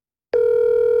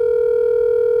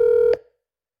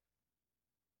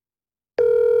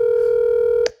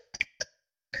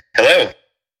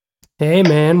Hey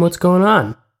man, what's going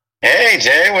on? Hey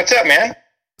Jay, what's up, man?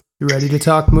 You ready to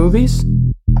talk movies?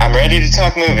 I'm ready to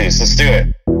talk movies. Let's do it.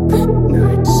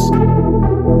 Nice.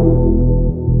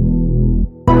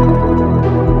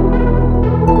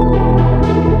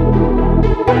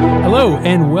 Hello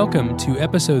and welcome to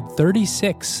episode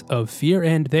 36 of Fear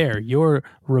and There, your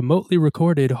remotely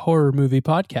recorded horror movie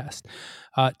podcast.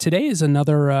 Today is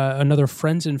another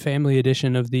friends and family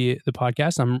edition of the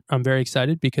podcast. I'm very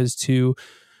excited because two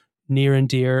near and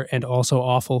dear and also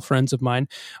awful friends of mine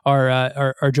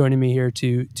are joining me here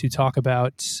to talk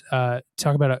about an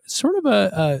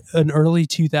early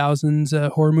 2000s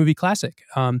horror movie classic.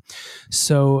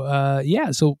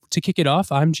 So to kick it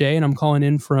off, I'm Jay and I'm calling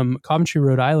in from Coventry,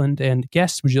 Rhode Island. And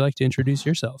guests, would you like to introduce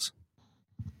yourselves?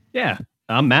 Yeah,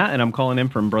 I'm Matt and I'm calling in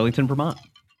from Burlington, Vermont.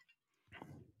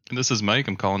 And this is Mike.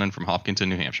 I'm calling in from Hopkinton,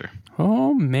 New Hampshire.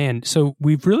 Oh man, so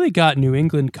we've really got New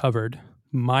England covered.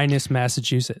 Minus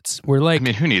Massachusetts.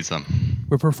 Who needs them?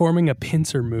 We're performing a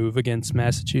pincer move against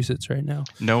Massachusetts right now.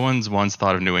 No one's once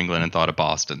thought of New England and thought of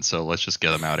Boston, so let's just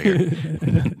get them out of here.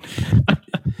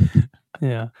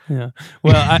 Yeah.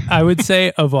 Well, I would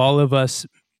say of all of us,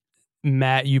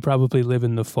 Matt, you probably live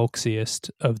in the folksiest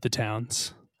of the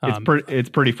towns. It's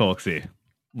pretty folksy. A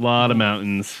lot of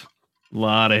mountains, a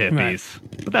lot of hippies,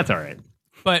 right. But that's all right.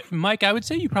 But Mike, I would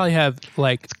say you probably have it's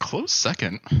a close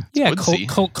second.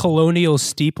 It's colonial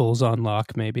steeples on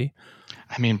lock, maybe.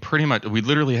 I mean, pretty much. We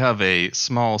literally have a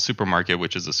small supermarket,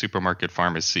 which is a supermarket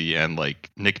pharmacy and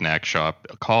knick-knack shop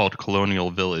called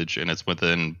Colonial Village, and it's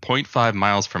within 0.5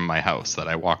 miles from my house that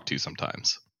I walk to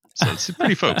sometimes. So it's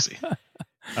pretty folksy.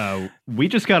 We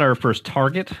just got our first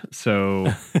Target,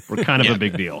 so we're kind of a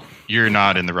big deal. You're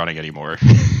not in the running anymore.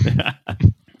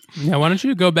 Yeah, why don't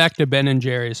you go back to Ben and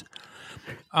Jerry's?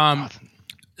 If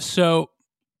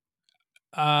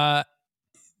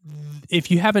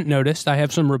you haven't noticed, I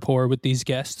have some rapport with these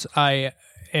guests. I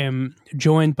am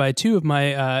joined by two of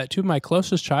my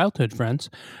closest childhood friends.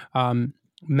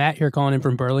 Matt here calling in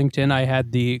from Burlington. I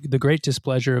had the great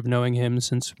displeasure of knowing him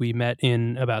since we met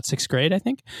in about 6th grade, I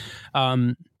think.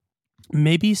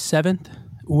 Maybe 7th.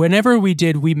 Whenever we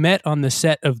met on the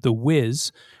set of The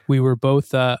Wiz. We were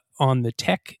both on the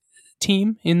tech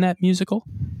team in that musical.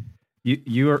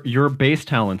 Your bass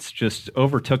talents just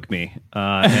overtook me,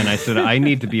 and I said I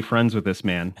need to be friends with this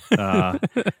man.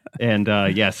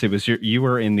 Yes, it was you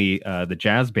were in the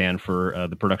jazz band for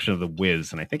the production of The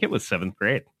Wiz, and I think it was 7th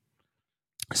grade.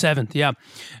 7th, yeah,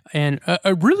 and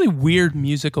a really weird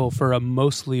musical for a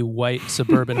mostly white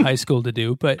suburban high school to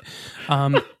do. But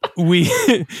I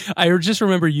just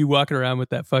remember you walking around with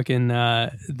that fucking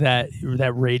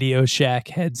that Radio Shack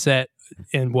headset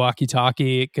and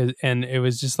walkie-talkie, and it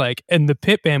was just and the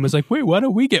pit band was like, wait, why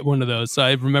don't we get one of those? So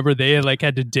I remember they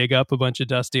had to dig up a bunch of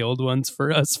dusty old ones for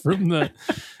us from the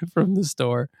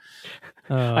store.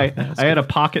 I had a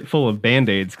pocket full of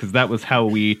Band-Aids because that was how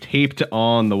we taped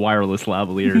on the wireless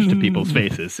lavaliers to people's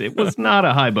faces. It was not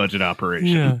a high budget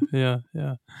operation. Yeah.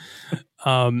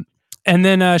 And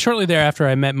then shortly thereafter,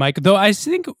 I met Mike. Though I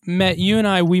think you and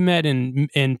I met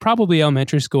in probably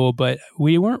elementary school, but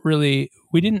we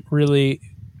didn't really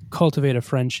cultivate a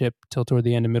friendship till toward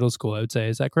the end of middle school. I would say,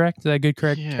 is that correct? Is that a good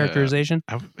characterization?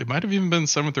 It might have even been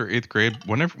 7th or 8th grade.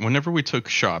 Whenever we took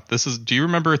shop, do you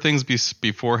remember things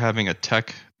before having a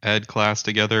tech ed class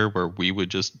together where we would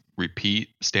just repeat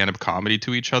stand-up comedy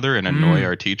to each other and annoy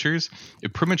our teachers?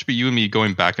 It'd pretty much be you and me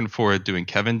going back and forth doing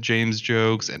Kevin James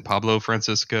jokes and Pablo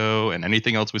Francisco and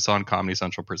anything else we saw on Comedy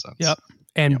Central Presents. Yep.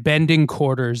 And bending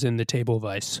quarters in the table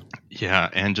vice. Yeah,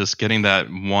 and just getting that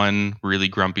one really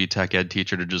grumpy tech ed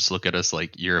teacher to just look at us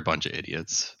like, you're a bunch of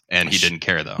idiots. And he didn't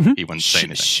care, though. He wouldn't say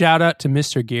anything. Shout out to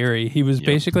Mr. Geary. He was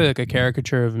basically like a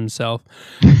caricature of himself.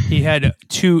 He had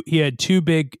two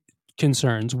big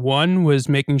concerns. One was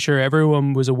making sure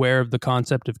everyone was aware of the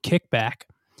concept of kickback,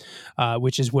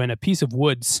 which is when a piece of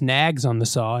wood snags on the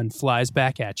saw and flies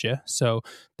back at you. So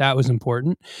that was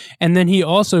important. And then he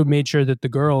also made sure that the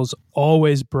girls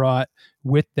always brought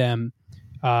with them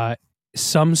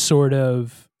some sort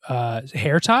of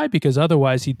hair tie, because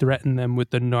otherwise he threatened them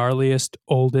with the gnarliest,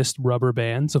 oldest rubber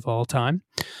bands of all time.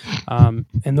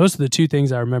 And those are the two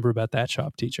things I remember about that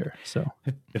shop teacher. So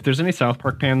if there's any South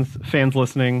Park fans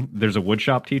listening, there's a wood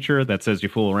shop teacher that says you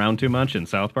fool around too much in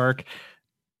South Park.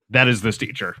 That is this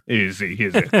teacher. He is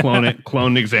a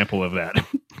clone example of that.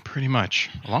 Pretty much.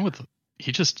 Along with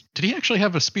did he actually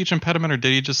have a speech impediment, or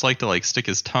did he just like to stick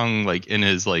his tongue in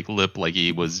his lip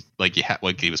he was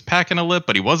he was packing a lip,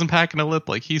 but he wasn't packing a lip?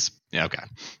 Okay.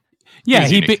 Yeah,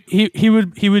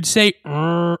 he would say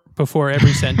before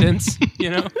every sentence, you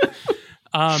know.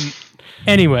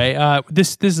 Anyway,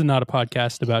 this is not a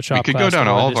podcast about shop. We could class go down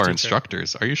or all of this our teacher.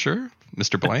 instructors. Are you sure,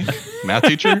 Mr. Blank, math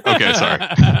teacher? Okay, sorry.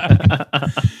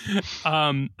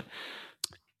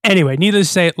 Anyway, needless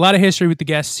to say, a lot of history with the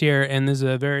guests here, and this is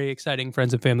a very exciting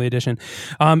Friends and Family edition.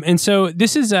 And so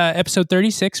this is episode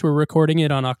 36. We're recording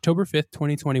it on October 5th,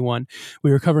 2021. We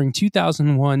were covering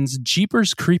 2001's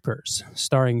Jeepers Creepers,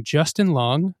 starring Justin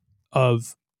Long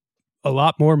of a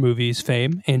lot more movies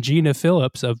fame and Gina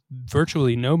Phillips of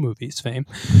virtually no movies fame.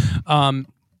 And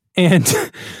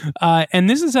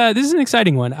this is an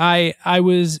exciting one. I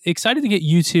was excited to get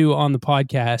you two on the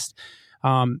podcast.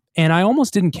 And I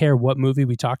almost didn't care what movie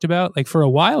we talked about. Like for a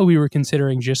while, we were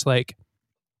considering just like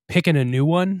picking a new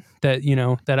one that,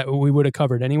 we would have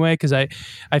covered anyway. Cause I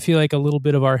feel like a little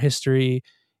bit of our history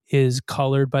is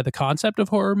colored by the concept of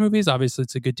horror movies. Obviously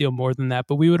it's a good deal more than that,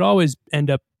 but we would always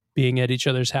end up being at each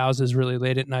other's houses really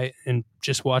late at night and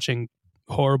just watching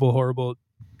horrible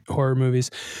horror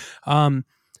movies.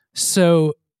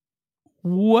 So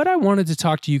what I wanted to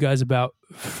talk to you guys about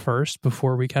first,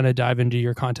 before we kind of dive into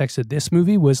your context of this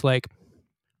movie, was like,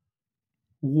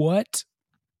 what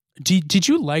did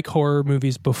you like horror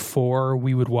movies before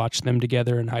we would watch them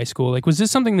together in high school? Like, was this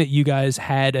something that you guys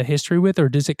had a history with, or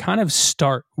does it kind of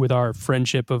start with our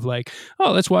friendship of like,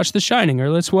 oh, let's watch The Shining, or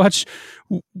let's watch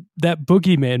that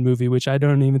Boogeyman movie, which I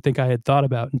don't even think I had thought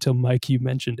about until Mike, you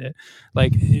mentioned it.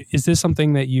 Like, is this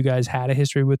something that you guys had a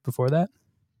history with before that?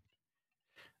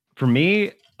 For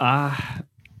me, not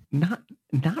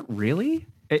really.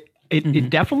 It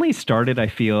definitely started, I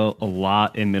feel, a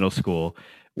lot in middle school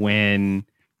when,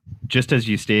 just as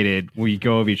you stated, we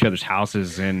go over each other's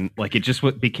houses and like it just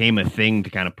became a thing to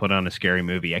kind of put on a scary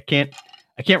movie. I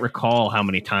can't recall how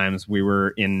many times we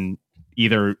were in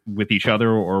either with each other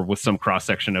or with some cross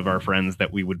section of our friends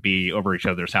that we would be over each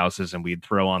other's houses and we'd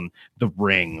throw on The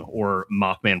Ring or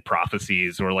Mothman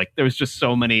Prophecies, or like there was just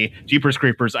so many Jeepers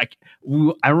Creepers.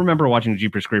 I remember watching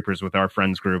Jeepers Creepers with our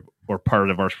friends group or part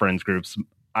of our friends groups.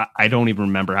 I don't even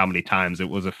remember how many times it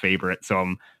was a favorite. So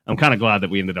I'm kind of glad that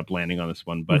we ended up landing on this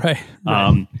one. But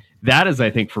right. That is, I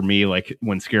think, for me, like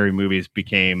when scary movies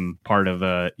became part of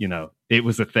it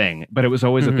was a thing, but it was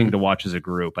always a thing to watch as a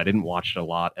group. I didn't watch it a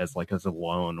lot as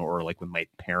alone or like with my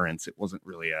parents. It wasn't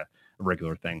really a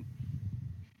regular thing.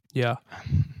 Yeah.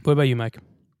 What about you, Mike?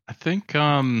 I think,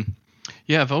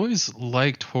 I've always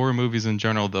liked horror movies in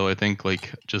general, though. I think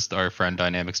like just our friend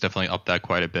dynamics definitely upped that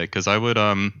quite a bit, because I would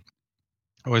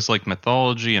always liked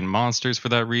mythology and monsters for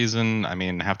that reason. I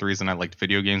mean, half the reason I liked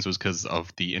video games was because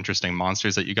of the interesting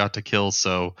monsters that you got to kill.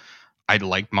 So I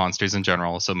liked monsters in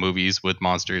general. So movies with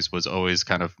monsters was always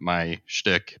kind of my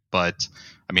shtick. But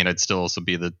I mean, I'd still also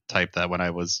be the type that when I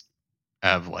was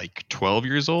like 12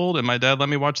 years old and my dad let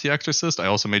me watch The Exorcist, I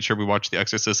also made sure we watched The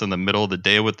Exorcist in the middle of the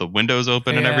day with the windows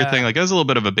open and everything. Like I was a little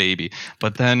bit of a baby.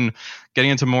 But then getting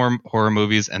into more horror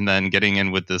movies and then getting in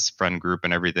with this friend group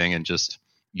and everything, and just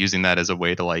using that as a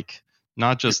way to like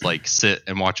not just like sit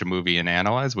and watch a movie and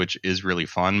analyze, which is really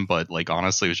fun, but like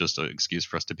honestly it was just an excuse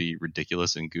for us to be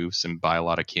ridiculous and goofs and buy a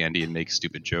lot of candy and make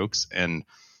stupid jokes. And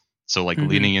so like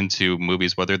leaning into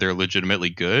movies, whether they're legitimately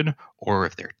good or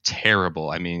if they're terrible.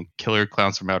 I mean, Killer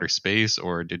Clowns from Outer Space,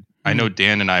 or I know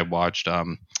Dan and I watched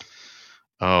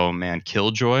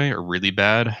Killjoy, a really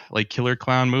bad like killer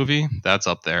clown movie. That's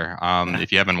up there.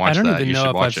 If you haven't watched that, you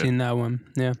should watch it. I've seen that one.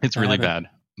 Yeah, it's really bad.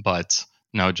 But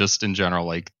no, just in general,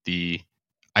 like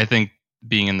I think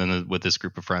being with this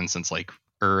group of friends since like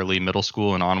early middle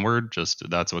school and onward, just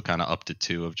that's what kind of upped it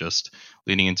to, of just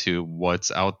leaning into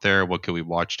what's out there, what can we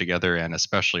watch together, and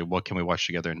especially what can we watch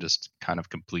together and just kind of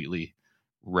completely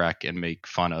wreck and make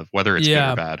fun of, whether it's good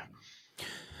or bad.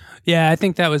 Yeah, I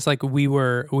think that was like we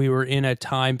were in a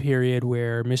time period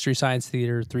where Mystery Science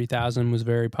Theater 3000 was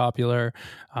very popular,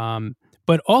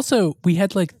 but also we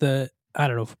had like the, I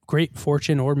don't know, great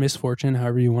fortune or misfortune,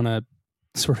 however you want to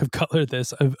sort of color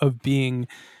this,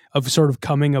 of sort of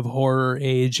coming of horror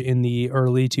age in the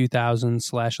early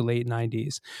 2000s / late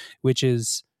 90s, which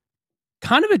is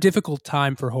kind of a difficult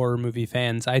time for horror movie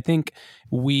fans. I think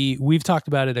we've talked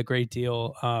about it a great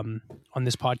deal on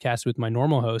this podcast with my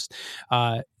normal host,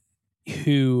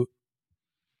 who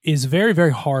is very,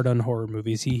 very hard on horror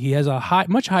movies. He has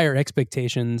much higher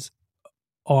expectations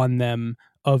on them,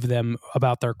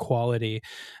 about their quality.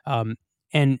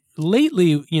 And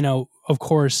lately, of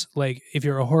course, like if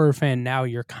you're a horror fan now,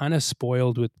 you're kind of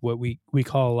spoiled with what we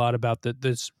call a lot about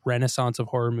this renaissance of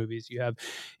horror movies. You have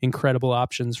incredible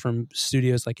options from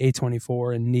studios like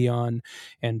A24 and Neon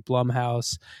and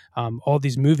Blumhouse, all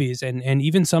these movies, and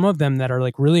even some of them that are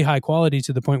like really high quality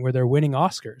to the point where they're winning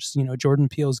Oscars. Jordan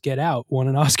Peele's Get Out won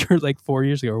an Oscar like 4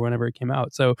 years ago or whenever it came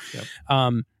out. So,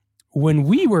 when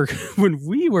we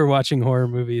were watching horror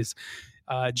movies,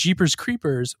 Jeepers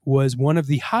Creepers was one of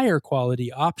the higher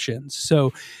quality options.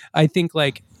 So I think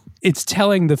like it's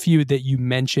telling the few that you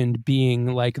mentioned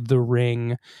being like The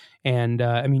Ring, and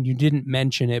I mean you didn't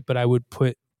mention it, but I would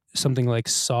put something like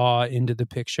Saw into the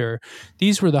picture.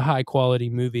 These were the high quality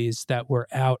movies that were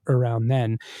out around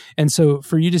then. And so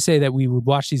for you to say that we would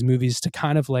watch these movies to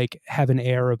kind of like have an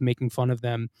air of making fun of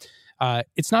them,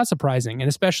 it's not surprising. And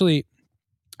especially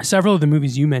several of the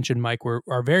movies you mentioned, Mike,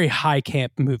 are very high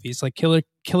camp movies. Like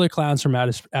Killer Clowns from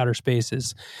Outer Space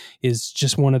is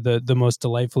just one of the most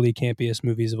delightfully campiest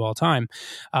movies of all time.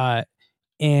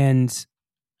 And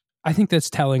I think that's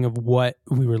telling of what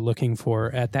we were looking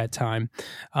for at that time.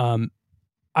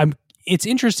 It's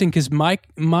interesting because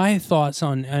my thoughts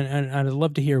on, and I'd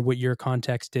love to hear what your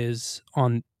context is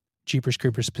on Jeepers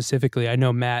Creepers specifically. I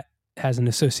know Matt has an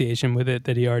association with it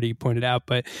that he already pointed out,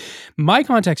 but my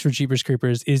context for Jeepers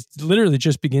Creepers is literally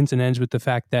just begins and ends with the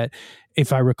fact that,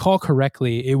 if I recall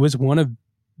correctly, it was one of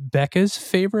Becca's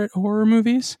favorite horror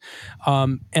movies.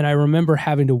 And I remember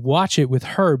having to watch it with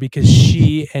her because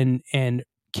she and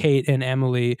Kate and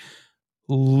Emily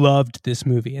loved this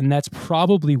movie. And that's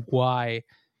probably why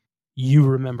you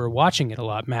remember watching it a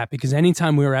lot, Matt, because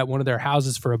anytime we were at one of their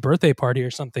houses for a birthday party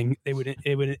or something, it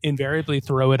would invariably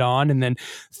throw it on. And then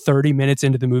 30 minutes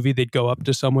into the movie, they'd go up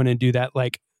to someone and do that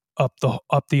like up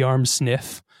the arm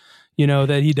sniff,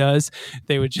 that he does.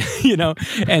 They would,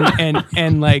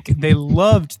 and like they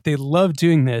loved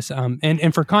doing this.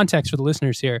 And for context for the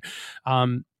listeners here,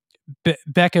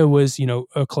 Becca was,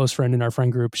 a close friend in our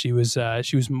friend group. She was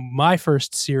my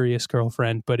first serious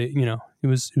girlfriend, but it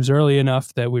was early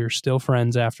enough that we were still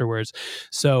friends afterwards.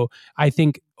 So I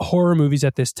think horror movies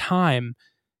at this time,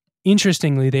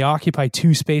 interestingly, they occupy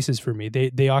two spaces for me.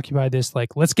 They occupy this,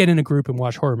 like, let's get in a group and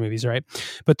watch horror movies, right?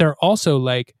 But they're also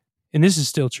like, and this is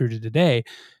still true to today,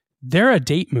 they're a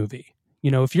date movie.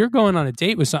 If you're going on a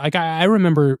date with someone, like I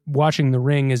remember watching The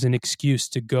Ring as an excuse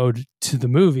to go to the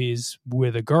movies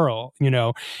with a girl,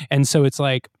 and so it's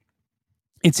like,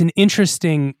 it's an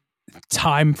interesting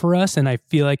time for us. And I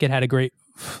feel like it had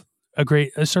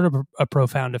a sort of a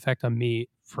profound effect on me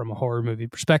from a horror movie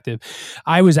perspective.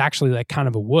 I was actually like kind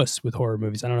of a wuss with horror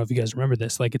movies. I don't know if you guys remember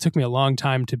this. Like, it took me a long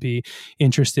time to be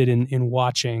interested in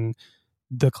watching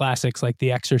the classics like The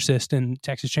Exorcist and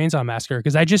Texas Chainsaw Massacre,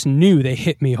 because I just knew they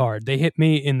hit me hard. They hit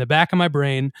me in the back of my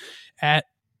brain at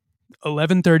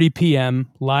 11:30 p.m.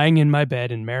 lying in my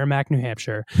bed in Merrimack, New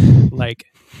Hampshire. Like,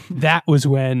 that was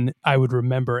when I would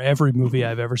remember every movie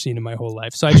I've ever seen in my whole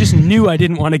life. So I just knew I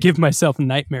didn't want to give myself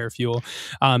nightmare fuel.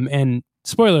 And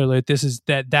spoiler alert,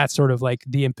 that's sort of like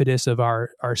the impetus of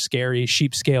our scary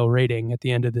sheep scale rating at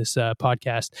the end of this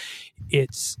podcast.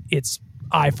 It's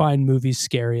I find movies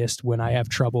scariest when I have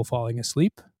trouble falling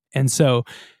asleep. And so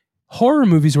horror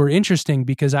movies were interesting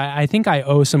because I think I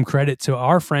owe some credit to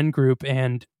our friend group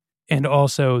and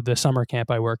also the summer camp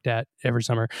I worked at every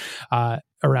summer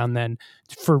around then,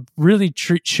 for really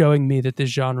showing me that this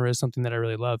genre is something that I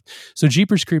really love. So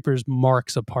Jeepers Creepers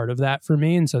marks a part of that for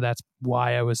me. And so that's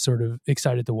why I was sort of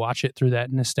excited to watch it through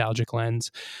that nostalgic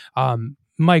lens.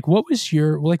 Mike, what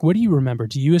do you remember?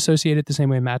 Do you associate it the same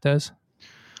way Matt does?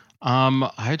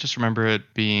 I just remember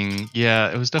it being,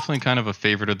 it was definitely kind of a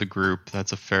favorite of the group.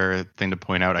 That's a fair thing to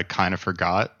point out. I kind of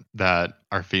forgot that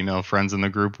our female friends in the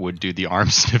group would do the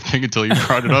arm sniffing until you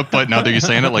brought it up. But now that you're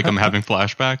saying it, like, I'm having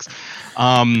flashbacks.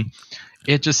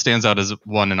 It just stands out as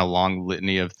one in a long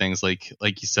litany of things. Like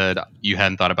you said, you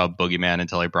hadn't thought about Boogeyman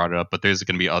until I brought it up, but there's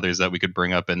going to be others that we could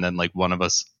bring up. And then like one of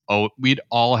us, we'd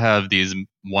all have these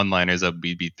one-liners that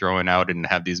we'd be throwing out and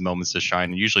have these moments to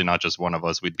shine. And usually not just one of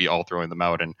us, we'd be all throwing them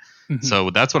out. And so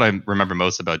that's what I remember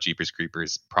most about Jeepers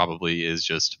Creepers, probably, is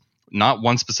just not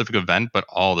one specific event, but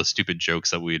all the stupid jokes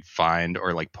that we'd find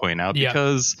or like point out,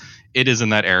 because it is in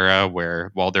that era where,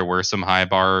 while there were some high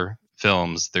bar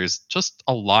films, there's just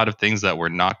a lot of things that were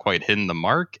not quite hitting the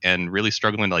mark and really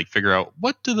struggling to like figure out,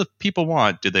 what do the people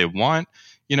want? Do they want,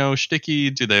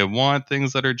 shticky? Do they want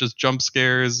things that are just jump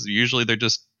scares? Usually they're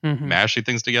just mashing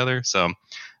things together. So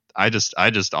I just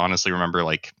honestly remember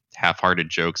like half-hearted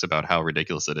jokes about how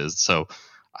ridiculous it is. So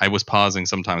I was pausing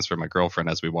sometimes for my girlfriend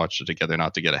as we watched it together,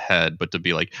 not to get ahead, but to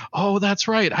be like, oh, that's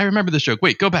right, I remember this joke.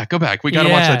 Wait, go back. We got to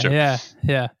watch that joke.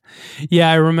 Yeah.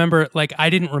 I remember, like, I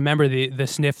didn't remember the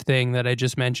sniff thing that I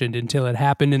just mentioned until it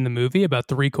happened in the movie about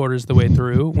 3/4 of the way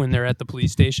through when they're at the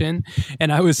police station.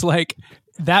 And I was like,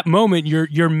 that moment,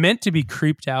 you're meant to be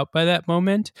creeped out by that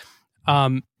moment.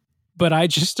 But I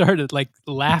just started like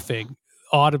laughing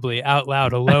audibly out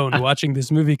loud alone watching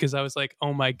this movie, because I was like,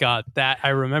 oh my God, that I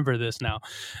remember this now.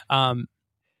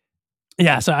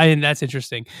 Yeah, so that's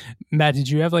interesting. Matt, did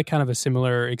you have like kind of a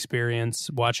similar experience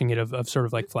watching it of sort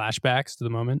of like flashbacks to the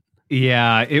moment?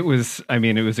 Yeah, it was. I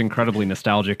mean, it was incredibly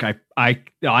nostalgic. I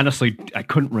honestly, I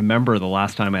couldn't remember the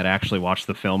last time I'd actually watched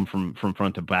the film from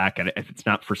front to back. And if it's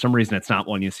not, for some reason, it's not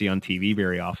one you see on TV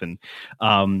very often.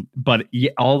 But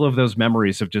yeah, all of those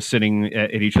memories of just sitting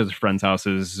at each other's friends'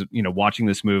 houses, you know, watching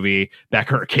this movie,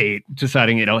 Becca or Kate,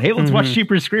 deciding, you know, hey, let's watch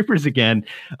Jeepers Creepers again.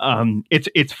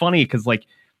 It's funny because like,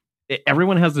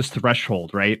 everyone has this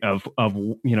threshold, right, of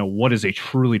you know, what is a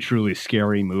truly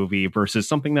scary movie versus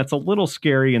something that's a little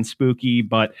scary and spooky,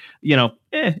 but you know,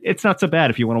 it's not so bad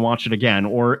if you want to watch it again,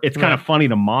 or it's kind of funny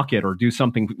to mock it or do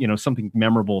something, you know, something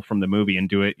memorable from the movie and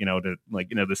do it, you know, to like,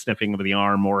 you know, the sniffing of the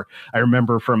arm. Or I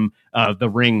remember from The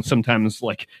Ring, sometimes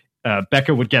like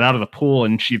Becca would get out of the pool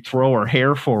and she'd throw her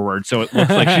hair forward so it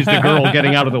looks like she's the girl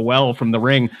getting out of the well from The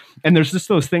Ring. And there's just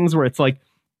those things where it's like,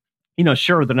 you know,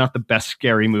 sure, they're not the best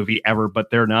scary movie ever,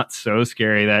 but they're not so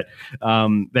scary that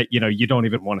that, you know, you don't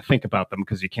even want to think about them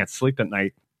because you can't sleep at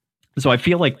night. So I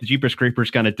feel like the Jeepers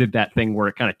Creepers kind of did that thing where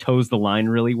it kind of toes the line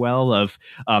really well of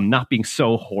not being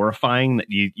so horrifying that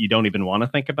you don't even want to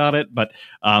think about it, but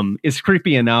it's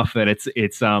creepy enough that it's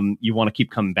you want to keep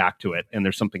coming back to it, and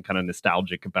there's something kind of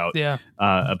nostalgic about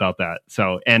that.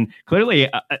 So, and clearly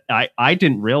I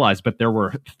didn't realize, but there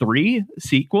were 3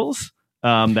 sequels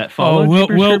that follow.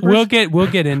 We'll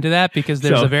get into that because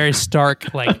there's a very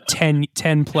stark like 10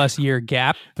 plus year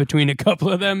gap between a couple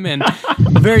of them, and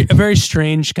a very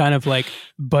strange kind of like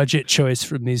budget choice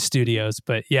from these studios.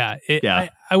 But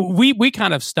we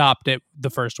kind of stopped at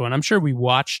the first one. I'm sure we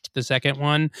watched the second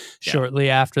one shortly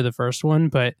after the first one,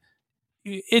 but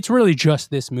it's really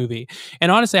just this movie.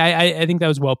 And honestly, I think that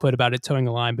was well put about it towing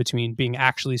a line between being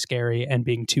actually scary and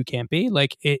being too campy.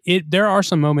 Like there are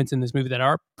some moments in this movie that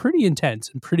are pretty intense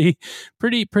and pretty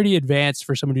advanced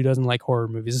for someone who doesn't like horror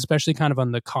movies, especially kind of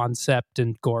on the concept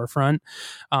and gore front.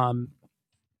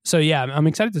 So yeah, I'm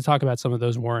excited to talk about some of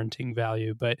those warranting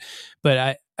value, but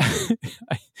I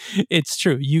it's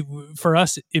true. For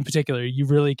us in particular, you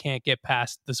really can't get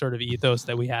past the sort of ethos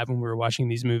that we have when we were watching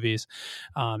these movies.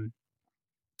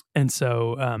 And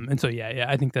so, yeah,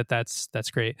 I think that's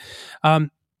great.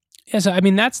 So I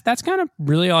mean, that's kind of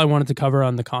really all I wanted to cover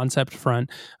on the concept front.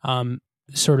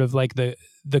 Sort of like the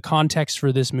context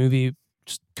for this movie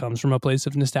just comes from a place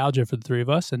of nostalgia for the 3 of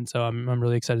us, and so I'm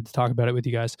really excited to talk about it with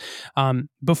you guys.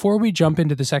 Before we jump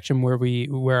into the section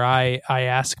where I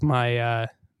ask my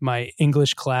my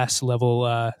English class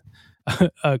level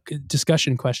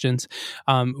discussion questions,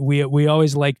 we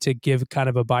always like to give kind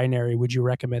of a binary. Would you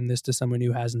recommend this to someone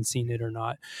who hasn't seen it or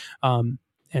not?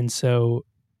 And so,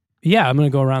 yeah, I'm going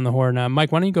to go around the horn.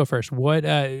 Mike, why don't you go first? What?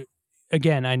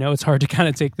 Again, I know it's hard to kind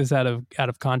of take this out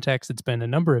of context. It's been a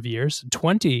number of years,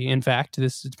 20, in fact.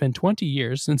 It's been 20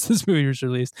 years since this movie was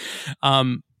released.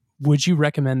 Would you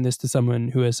recommend this to someone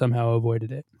who has somehow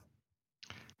avoided it?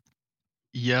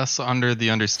 Yes, under the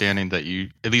understanding that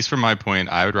at least from my point,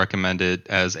 I would recommend it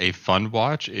as a fun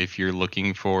watch if you're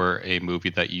looking for a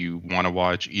movie that you want to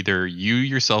watch, either you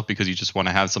yourself because you just want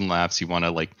to have some laughs, you want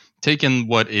to like take in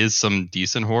what is some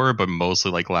decent horror, but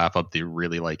mostly like laugh up the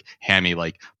really like hammy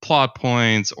like plot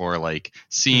points or like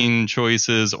scene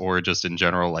choices or just in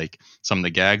general like some of the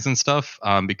gags and stuff.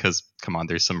 Because come on,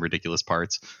 there's some ridiculous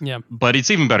parts. Yeah. But it's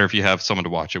even better if you have someone to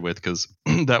watch it with, because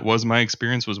that was my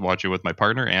experience, was watching it with my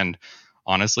partner. And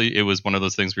honestly, it was one of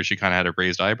those things where she kind of had a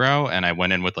raised eyebrow, and I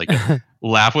went in with like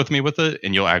laugh with me with it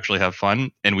and you'll actually have fun.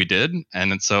 And we did.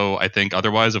 And so I think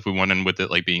otherwise, if we went in with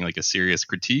it like being like a serious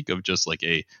critique of just like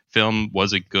a film,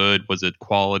 was it good? Was it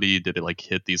quality? Did it like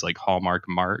hit these like hallmark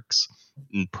marks?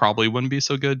 Probably wouldn't be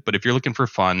so good. But if you're looking for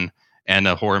fun and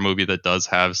a horror movie that does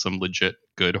have some legit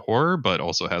good horror, but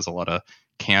also has a lot of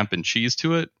camp and cheese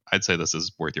to it, I'd say this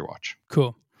is worth your watch.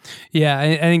 Cool. Yeah,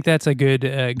 I think that's a good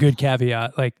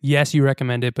caveat. Like, yes, you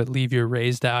recommend it, but leave your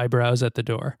raised eyebrows at the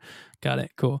door. Got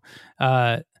it. Cool.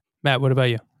 Matt, what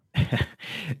about you?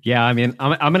 Yeah, I mean,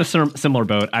 I'm in a similar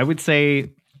boat. I would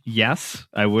say yes,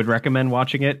 I would recommend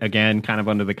watching it again, kind of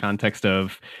under the context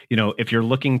of, you know, if you're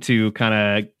looking to kind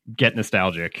of get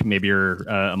nostalgic, maybe you're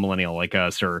a millennial like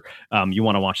us, or you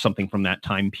want to watch something from that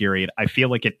time period. I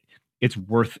feel like it's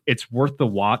worth the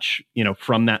watch, you know,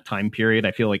 from that time period. I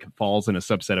feel like it falls in a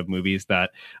subset of movies that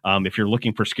if you're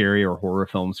looking for scary or horror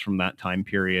films from that time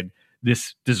period,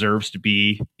 this deserves to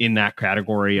be in that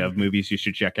category of movies you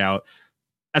should check out.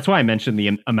 That's why I mentioned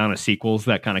the amount of sequels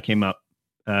that kind of came up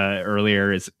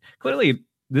earlier. Is clearly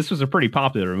this was a pretty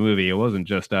popular movie. It wasn't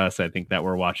just us, I think, that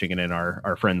were watching it in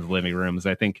our friends' living rooms.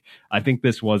 I think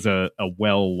this was a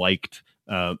well-liked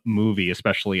movie,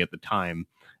 especially at the time.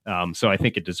 So I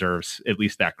think it deserves at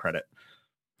least that credit.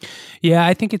 Yeah,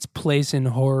 I think its place in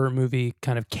horror movie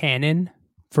kind of canon,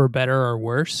 for better or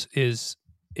worse, is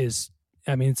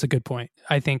I mean, it's a good point.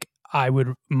 I think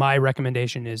my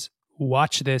recommendation is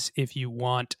watch this if you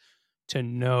want to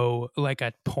know like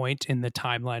a point in the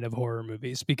timeline of horror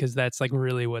movies, because that's like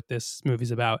really what this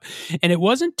movie's about. And it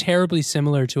wasn't terribly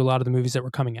similar to a lot of the movies that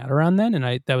were coming out around then,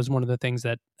 and that was one of the things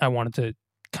that I wanted to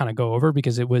kind of go over,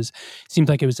 because seemed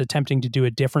like it was attempting to do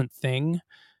a different thing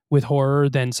with horror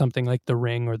than something like The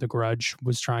Ring or The Grudge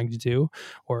was trying to do,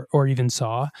 or even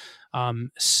Saw.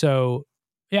 So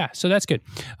that's good.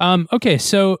 Okay,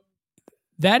 so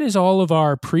that is all of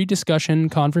our pre-discussion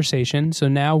conversation. So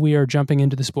now we are jumping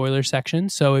into the spoiler section.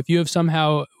 So if you have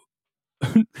somehow,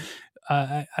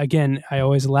 again, I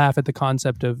always laugh at the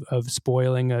concept of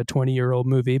spoiling a 20-year-old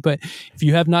movie, but if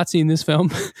you have not seen this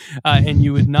film and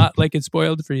you would not like it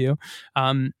spoiled for you,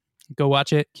 go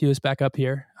watch it. Cue us back up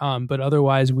here. But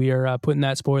otherwise, we are putting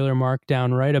that spoiler mark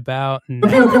down right about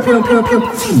now.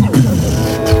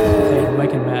 Hey,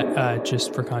 Mike and Matt,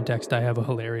 just for context, I have a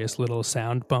hilarious little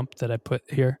sound bump that I put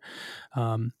here.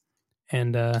 And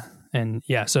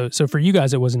yeah, so for you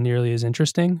guys, it wasn't nearly as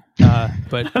interesting,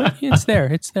 but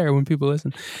it's there when people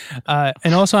listen.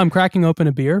 And also, I'm cracking open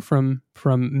a beer from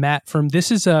Matt.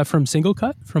 This is from Single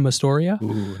Cut from Astoria.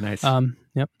 Ooh, nice.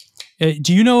 Yep.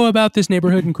 Do you know about this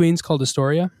neighborhood in Queens called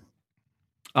Astoria?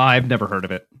 I've never heard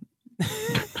of it.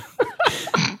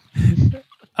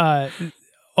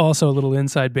 Also, a little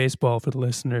inside baseball for the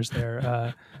listeners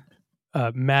there.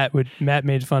 Matt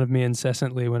made fun of me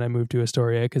incessantly when I moved to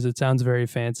Astoria because it sounds very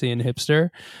fancy and hipster.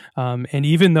 And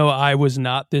even though I was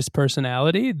not this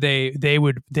personality, they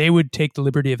would take the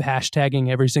liberty of hashtagging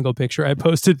every single picture I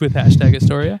posted with hashtag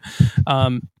Astoria.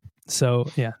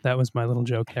 So yeah, that was my little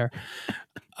joke there.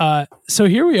 So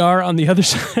here we are on the other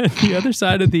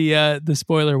side of the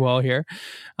spoiler wall here.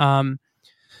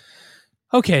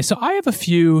 Okay, so I have a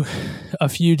few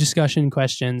discussion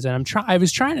questions, and I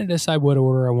was trying to decide what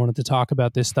order I wanted to talk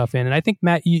about this stuff in. And I think,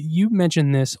 Matt, you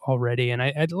mentioned this already, and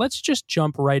let's just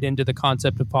jump right into the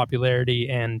concept of popularity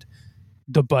and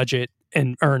the budget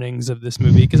and earnings of this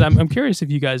movie, because I'm curious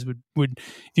if you guys if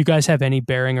you guys have any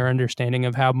bearing or understanding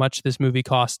of how much this movie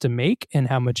cost to make and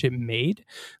how much it made.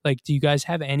 Like, do you guys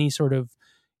have any sort of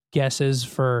guesses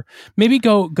for, maybe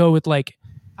go with, like,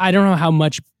 I don't know how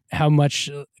much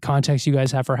context you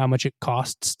guys have for how much it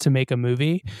costs to make a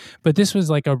movie, but this was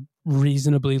like a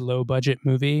reasonably low budget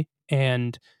movie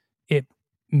and it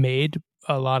made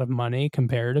a lot of money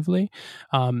comparatively.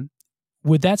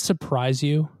 Would that surprise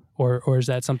you, or is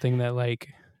that something that like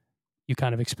you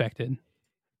kind of expected?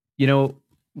 You know,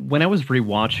 when I was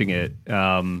rewatching it,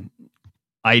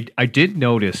 I did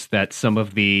notice that some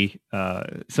of the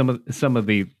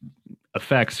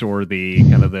effects, or the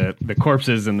kind of the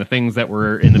corpses and the things that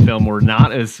were in the film, were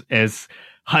not as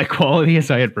high quality as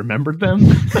I had remembered them.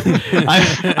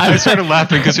 I started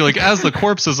laughing because you're like, as the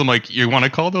corpses, I'm like, you want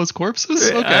to call those corpses?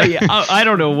 Okay. I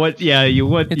don't know what. Yeah, you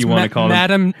want to call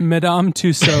them? Madame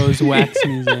Tussauds Wax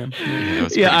Museum.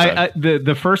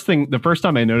 The first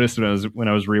time I noticed when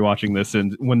I was rewatching this,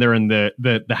 and when they're in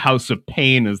the House of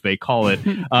Pain, as they call it,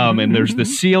 and there's the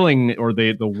ceiling or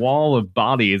the wall of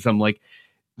bodies, I'm like,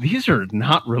 these are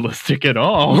not realistic at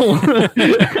all.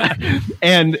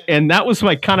 and that was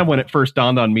like kind of when it first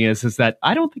dawned on me is that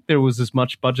I don't think there was as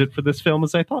much budget for this film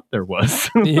as I thought there was.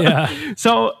 Yeah.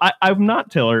 So I'm not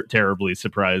terribly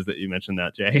surprised that you mentioned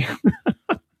that, Jay.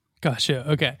 Gotcha.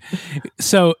 Okay.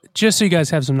 So just so you guys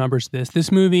have some numbers to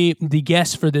this movie, the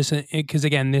guess for this, because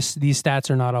again, these stats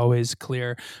are not always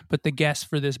clear, but the guess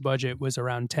for this budget was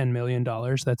around $10 million.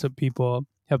 That's what people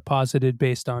have posited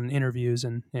based on interviews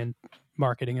and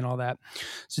marketing and all that.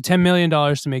 So $10 million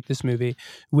to make this movie,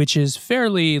 which is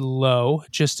fairly low.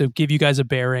 Just to give you guys a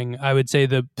bearing, I would say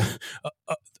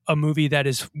a movie that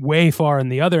is way far on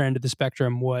the other end of the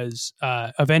spectrum was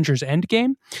Avengers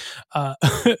Endgame,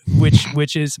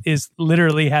 which is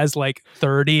literally has like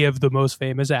 30 of the most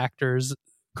famous actors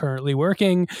currently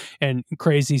working and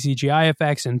crazy CGI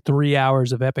effects and 3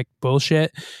 hours of epic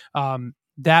bullshit.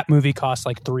 That movie cost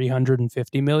like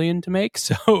 $350 million to make,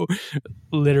 so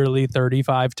literally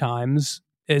 35 times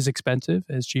as expensive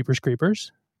as Jeepers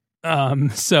Creepers. And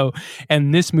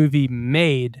this movie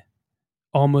made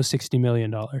almost $60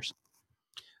 million.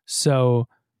 So,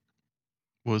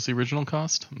 what was the original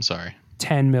cost? I'm sorry.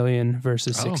 10 million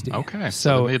versus 60. Okay,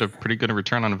 so they made a pretty good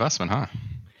return on investment, huh?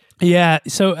 Yeah.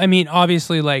 So I mean,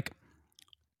 obviously, like,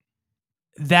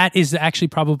 that is actually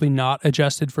probably not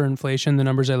adjusted for inflation, the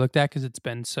numbers I looked at, because it's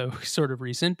been so sort of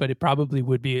recent, but it probably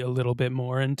would be a little bit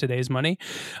more in today's money.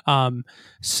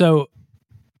 So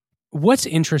what's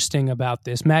interesting about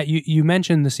this, Matt, you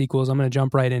mentioned the sequels. I'm going to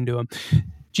jump right into them.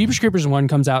 Jeepers Creepers 1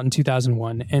 comes out in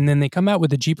 2001, and then they come out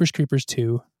with the Jeepers Creepers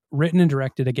 2, written and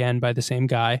directed again by the same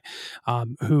guy,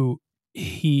 who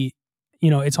he,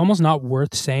 it's almost not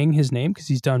worth saying his name because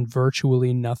he's done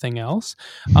virtually nothing else.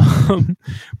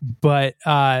 But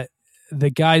the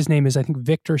guy's name is, I think,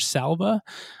 Victor Salva.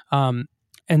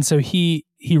 And so he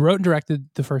wrote and directed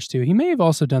the first two. He may have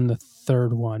also done the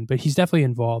third one, but he's definitely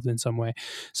involved in some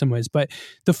ways. But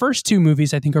the first two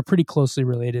movies, I think, are pretty closely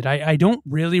related. I don't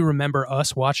really remember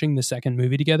us watching the second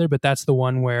movie together, but that's the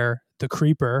one where the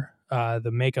creeper,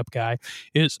 the makeup guy,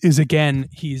 is again,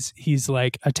 he's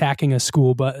like attacking a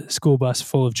school bus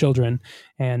full of children,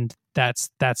 and that's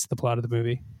the plot of the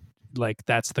movie. Like,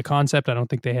 that's the concept. I don't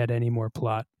think they had any more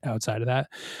plot outside of that.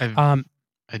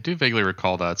 I do vaguely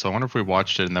recall that, so I wonder if we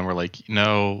watched it and then we're like,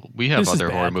 we have other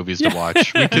horror movies to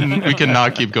watch. We can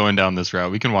not keep going down this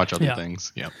route. We can watch other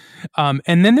things. Yeah.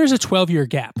 And then there's a 12-year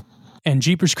gap, and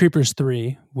Jeepers Creepers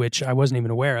 3, which I wasn't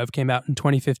even aware of, came out in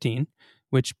 2015,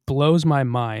 which blows my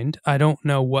mind. I don't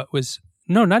know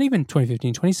not even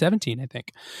 2015, 2017, I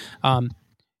think.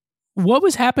 What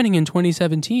was happening in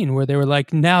 2017 where they were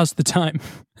like, now's the time?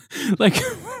 Like,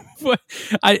 what?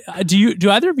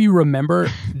 Do either of you remember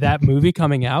that movie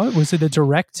coming out? Was it a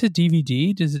direct to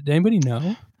DVD? Does anybody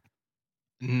know?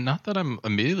 Not that I'm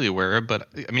immediately aware of, but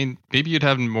I mean, maybe you'd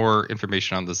have more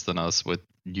information on this than us with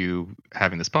you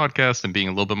having this podcast and being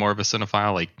a little bit more of a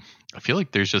cinephile. Like, I feel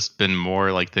like there's just been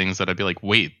more like things that I'd be like,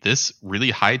 wait, this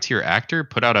really high tier actor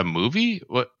put out a movie?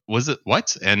 What was it?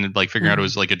 What? And like figuring out it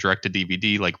was like a direct to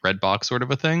DVD, like Redbox sort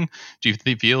of a thing. Do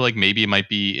you feel like maybe it might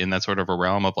be in that sort of a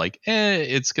realm of like,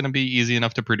 it's going to be easy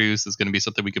enough to produce. It's going to be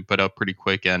something we could put out pretty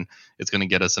quick, and it's going to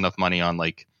get us enough money on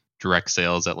like direct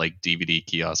sales at like DVD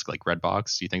kiosk, like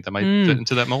Redbox. Do you think that might fit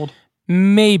into that mold?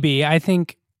 Maybe. I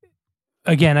think,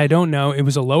 again, I don't know. It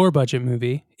was a lower budget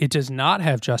movie. It does not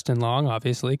have Justin Long,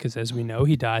 obviously, because as we know,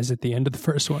 he dies at the end of the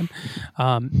first one.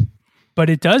 But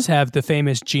it does have the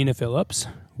famous Gina Phillips,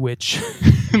 which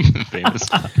famous.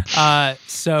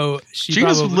 So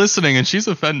Gina's listening and she's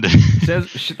offended.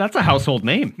 That's a household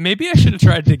name. Maybe I should have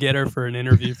tried to get her for an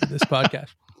interview for this podcast.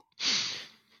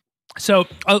 So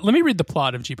let me read the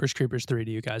plot of Jeepers Creepers 3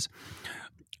 to you guys.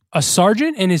 A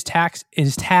sergeant and his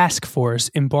task force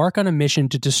embark on a mission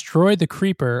to destroy the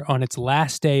creeper on its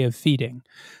last day of feeding.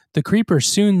 The creeper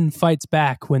soon fights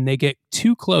back when they get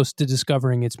too close to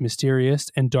discovering its mysterious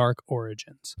and dark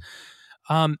origins.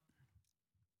 I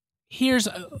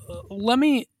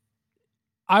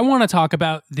want to talk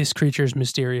about this creature's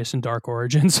mysterious and dark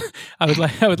origins.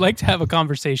 I would like to have a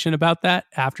conversation about that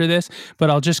after this, but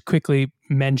I'll just quickly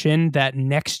mention that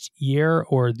next year,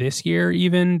 or this year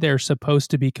even, they're supposed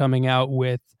to be coming out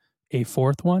with a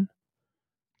fourth one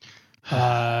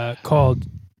called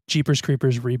Jeepers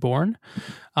Creepers Reborn.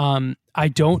 I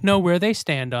don't know where they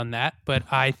stand on that, but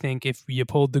I think if you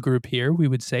pulled the group here, we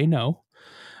would say no.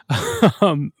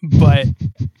 But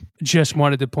just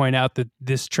wanted to point out that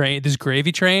this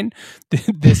gravy train,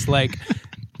 this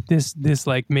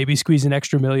maybe squeeze an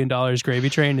extra $1 million gravy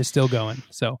train is still going.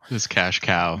 So this cash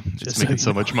cow is making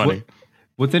so much money.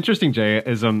 What's interesting, Jay,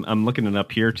 is I'm looking it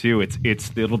up here too.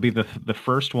 It'll be the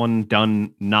first one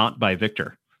done not by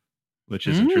Victor, which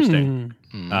is interesting.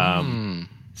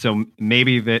 So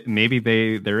maybe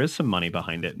there is some money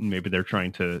behind it, and maybe they're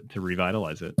trying to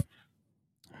revitalize it.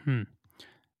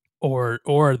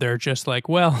 Or they're just like,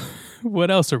 well, what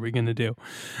else are we going to do?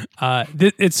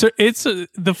 It's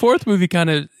the fourth movie kind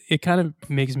of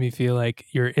makes me feel like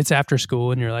it's after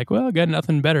school and you're like, well, I got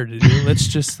nothing better to do. Let's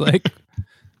just like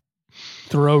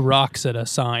throw rocks at a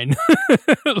sign.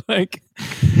 Like,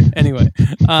 anyway.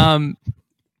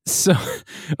 So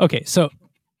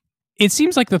it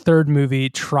seems like the third movie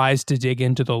tries to dig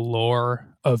into the lore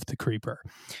of the creeper.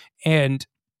 And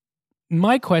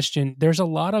my question,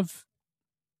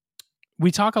 we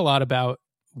talk a lot about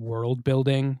world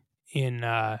building in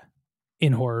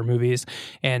horror movies,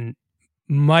 and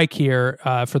Mike here,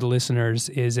 for the listeners,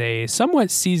 is a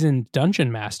somewhat seasoned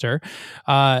dungeon master.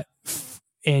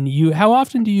 And how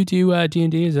often do you do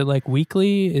D&D? Is it like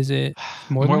weekly? Is it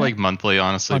more like monthly,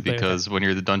 honestly, because when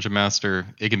you're the dungeon master,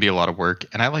 it can be a lot of work.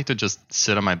 And I like to just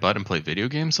sit on my butt and play video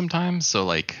games sometimes. So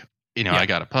like, I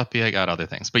got a puppy, I got other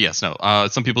things. But yes, no,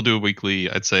 some people do it weekly.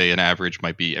 I'd say an average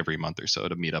might be every month or so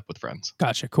to meet up with friends.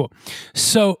 Gotcha, cool.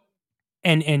 So,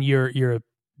 and you're a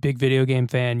big video game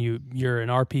fan. You're an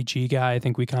RPG guy. I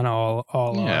think we kind of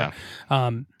all are.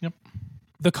 Yep.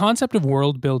 The concept of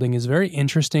world building is very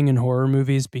interesting in horror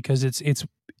movies because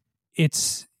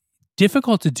it's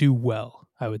difficult to do well,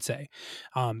 I would say,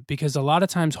 because a lot of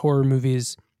times horror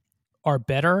movies are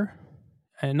better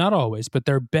and not always, but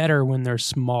they're better when they're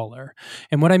smaller.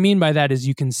 And what I mean by that is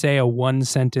you can say a one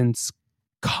sentence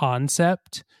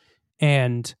concept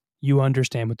and you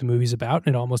understand what the movie's about,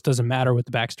 and it almost doesn't matter what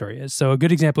the backstory is. So a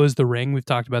good example is The Ring. We've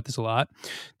talked about this a lot.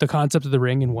 The concept of The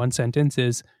Ring in one sentence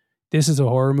is, this is a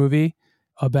horror movie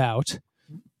about,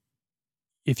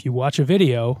 if you watch a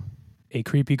video, a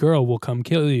creepy girl will come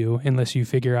kill you unless you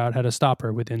figure out how to stop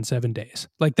her within 7 days.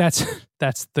 Like that's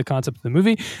the concept of the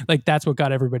movie. Like that's what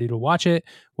got everybody to watch it,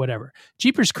 whatever.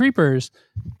 Jeepers Creepers,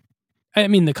 I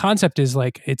mean, the concept is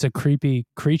like, it's a creepy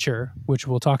creature, which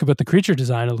we'll talk about the creature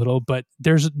design a little, but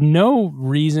there's no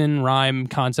reason, rhyme,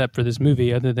 concept for this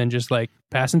movie other than just like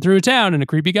passing through a town and a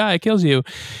creepy guy kills you.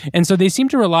 And so they seem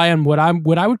to rely on what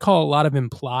I would call a lot of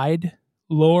implied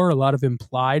lore, a lot of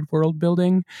implied world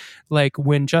building. Like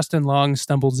when Justin Long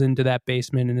stumbles into that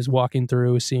basement and is walking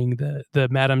through, seeing the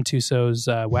Madame Tussauds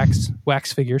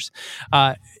wax figures.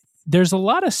 There's a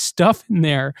lot of stuff in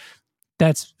there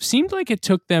that seemed like it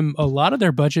took them a lot of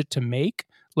their budget to make,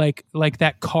 like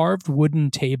that carved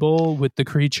wooden table with the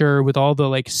creature with all the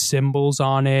like symbols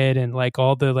on it and like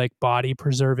all the like body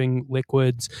preserving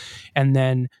liquids. And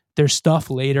then there's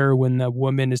stuff later when the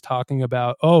woman is talking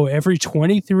about, oh, every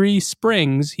 23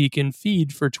 springs he can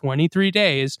feed for 23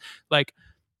 days. Like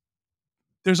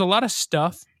there's a lot of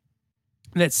stuff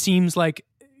that seems like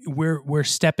we're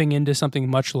stepping into something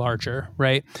much larger,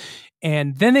 right?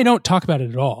 And then they don't talk about it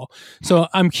at all. So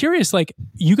I'm curious, like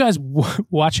you guys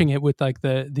watching it with like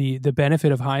the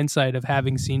benefit of hindsight of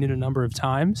having seen it a number of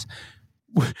times,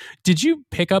 did you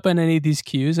pick up on any of these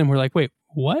cues and were like, wait,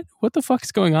 what the fuck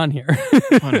is going on here?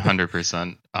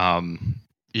 100%.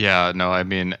 Yeah, no, I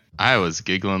mean, I was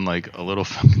giggling like a little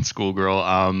fucking schoolgirl.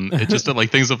 It just did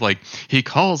like things of like, he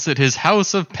calls it his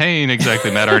house of pain.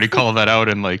 Exactly. Matt already called that out.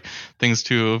 And like things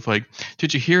too of like,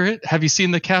 did you hear it? Have you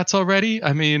seen the Cats already?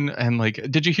 I mean, and like,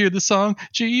 did you hear the song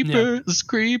Jeepers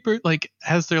Creepers? Like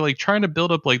as they're like trying to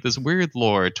build up like this weird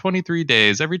lore, 23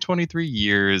 days, every 23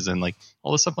 years. And like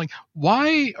all this stuff, like,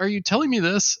 why are you telling me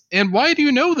this? And why do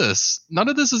you know this? None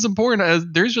of this is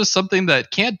important. There's just something that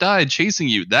can't die chasing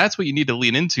you. That's what you need to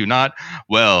lean into. Not,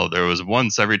 well, there was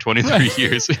once every 23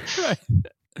 years. Right.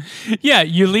 Yeah,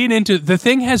 you lean into the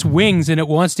thing has wings and it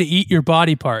wants to eat your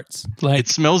body parts. Like it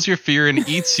smells your fear and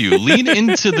eats you. Lean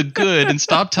into the good and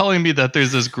stop telling me that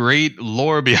there's this great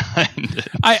lore behind it.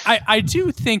 I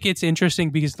do think it's interesting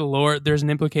because the lore, there's an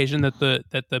implication that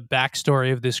the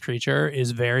backstory of this creature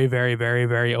is very, very, very,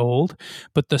 very old.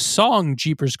 But the song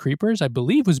Jeepers Creepers, I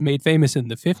believe, was made famous in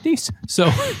the 50s.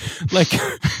 So, like,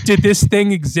 did this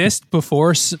thing exist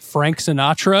before Frank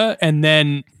Sinatra and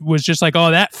then was just like,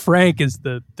 oh, that Frank is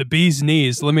the bee's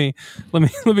knees. Let me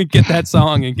get that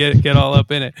song and get all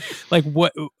up in it. Like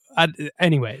what?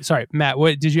 Anyway, sorry, Matt.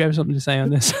 What did you have something to say on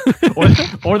this?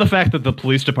 or the fact that the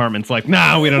police department's like,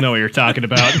 nah, we don't know what you're talking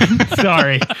about.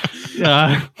 Sorry.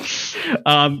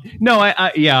 No,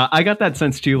 I got that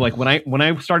sense too. Like when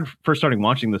I first started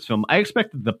watching this film, I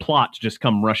expected the plot to just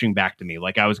come rushing back to me.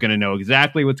 Like I was going to know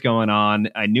exactly what's going on.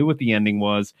 I knew what the ending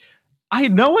was. I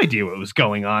had no idea what was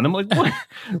going on. I'm like, what?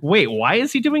 Wait, why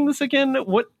is he doing this again?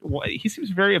 What? He seems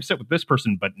very upset with this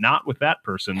person, but not with that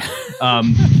person.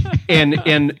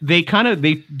 And they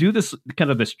do this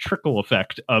kind of this trickle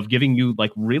effect of giving you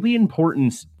like really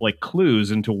important like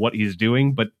clues into what he's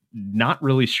doing, but not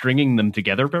really stringing them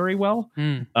together very well.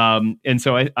 And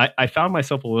so I found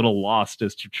myself a little lost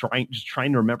as to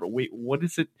trying to remember. Wait, what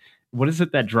is it? What is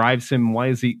it that drives him? Why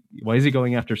is he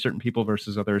going after certain people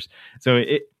versus others? So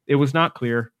it was not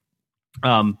clear.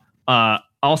 Also,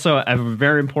 I have a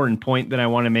very important point that I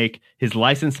want to make. His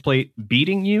license plate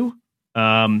beating you.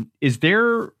 Is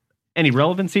there any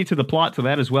relevancy to the plot to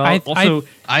that as well?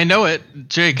 I know it.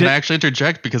 Jay, can I actually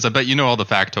interject? Because I bet you know all the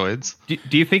factoids.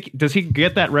 Do you think, does he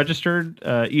get that registered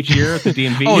each year at the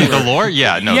DMV? Oh, the lore?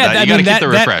 Yeah, no, you got to keep the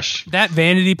refresh. That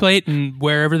vanity plate and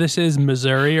wherever this is,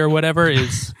 Missouri or whatever,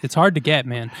 it's hard to get,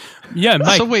 man. Yeah,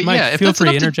 Mike, feel free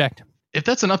to interject. If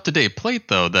that's an up-to-date plate,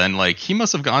 though, then like he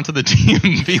must have gone to the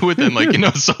DMV within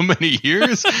so many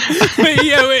years.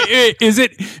 wait.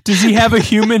 Does he have a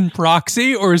human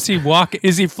proxy, or is he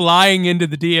flying into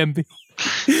the DMV,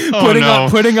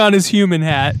 putting on his human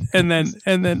hat, and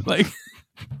then like.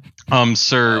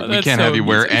 Sir, we can't have you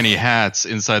wear any hats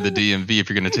inside the DMV if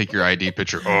you're going to take your ID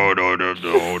picture. Oh, no.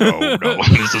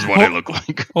 This is what I look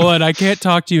like. Hold on, I can't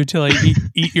talk to you until I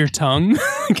eat your tongue.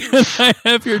 Can I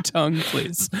have your tongue,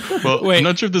 please? Well, wait. I'm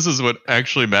not sure if this is what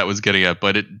actually Matt was getting at,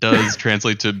 but it does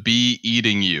translate to be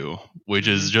eating you, which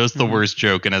is just the worst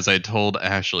joke. And as I told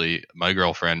Ashley, my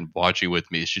girlfriend, watching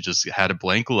with me, she just had a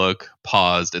blank look,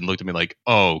 paused, and looked at me like,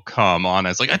 oh, come on. I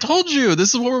was like, I told you,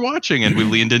 this is what we're watching. And we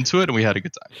leaned into it and we had a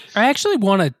good time. I actually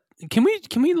want to. Can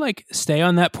we like stay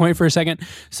on that point for a second?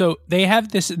 So they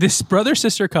have this brother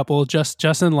sister couple,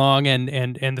 Justin Long and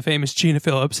the famous Gina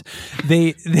Phillips.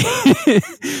 They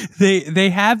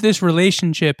have this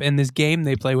relationship and this game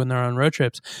they play when they're on road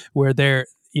trips, where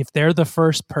if they're the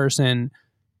first person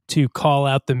to call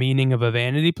out the meaning of a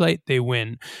vanity plate, they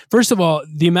win. First of all,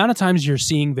 the amount of times you're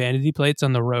seeing vanity plates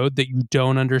on the road that you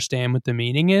don't understand what the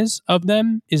meaning is of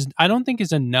them I don't think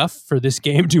is enough for this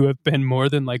game to have been more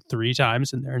than like 3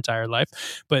 times in their entire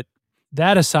life. But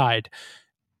that aside,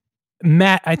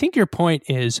 Matt, I think your point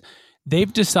is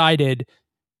they've decided,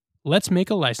 let's make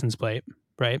a license plate,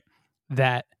 right,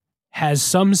 that has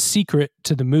some secret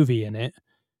to the movie in it,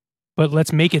 but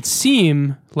let's make it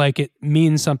seem like it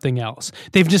means something else.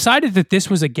 They've decided that this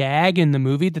was a gag in the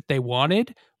movie that they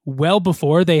wanted well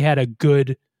before they had a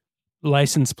good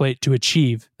license plate to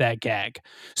achieve that gag.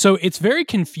 So it's very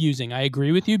confusing. I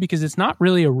agree with you, because it's not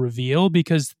really a reveal,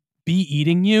 because "be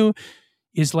eating you"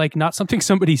 is like not something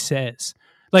somebody says.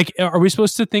 Like, are we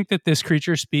supposed to think that this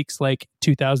creature speaks like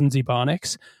 2000s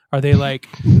Ebonics? Are they like,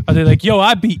 yo,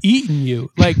 I be eating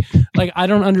you? Like I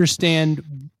don't understand.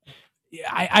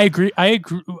 I agree.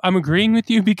 I'm agreeing with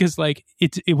you, because like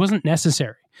it wasn't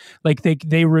necessary. Like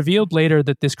they revealed later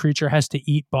that this creature has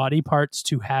to eat body parts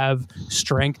to have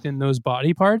strength in those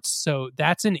body parts. So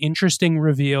that's an interesting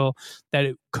reveal that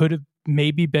it could have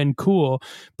maybe been cool.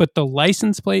 But the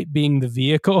license plate being the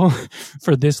vehicle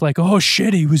for this, like, oh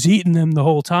shit, he was eating them the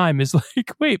whole time, is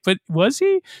like, wait, but was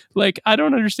he? Like, I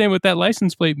don't understand what that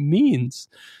license plate means.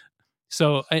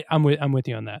 So I'm with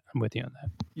you on that.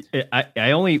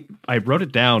 I wrote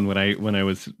it down when I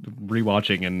was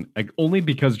rewatching, and only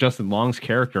because Justin Long's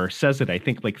character says it, I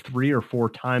think like 3 or 4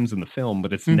 times in the film,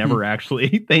 but it's never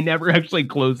actually, they never actually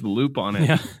close the loop on it.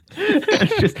 Yeah.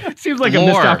 It just seems like a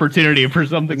missed opportunity for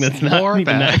something that's not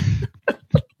even bad.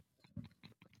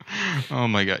 Oh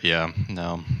my God. Yeah.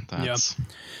 No, that's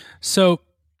so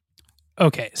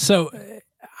okay. So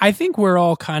I think we're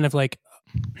all kind of like,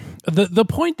 the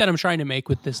point that I'm trying to make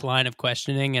with this line of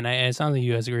questioning, and it sounds like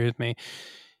you guys agree with me,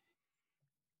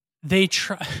 there's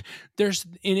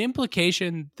an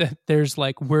implication that there's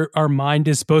like, where our mind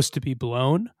is supposed to be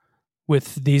blown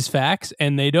with these facts,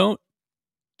 and they don't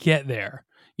get there.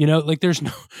 You know, like there's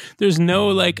no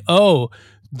like, oh,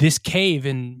 this cave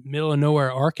in middle of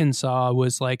nowhere Arkansas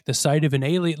was like the site of an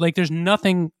alien. Like there's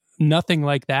nothing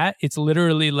like that. It's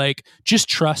literally like, just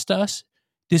trust us.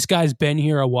 This guy's been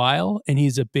here a while and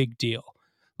he's a big deal.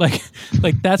 Like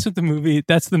that's what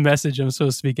that's the message I'm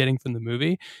supposed to be getting from the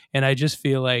movie. And I just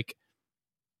feel like,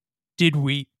 did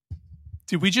we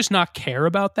just not care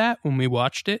about that when we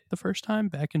watched it the first time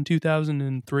back in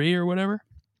 2003 or whatever?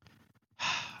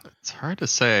 It's hard to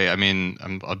say. I mean,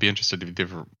 I'll be interested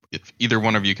if either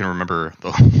one of you can remember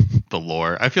the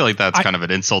lore. I feel like that's kind of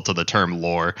an insult to the term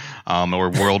lore, or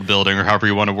world building, or however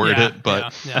you want to word it.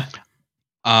 But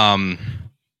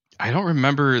I don't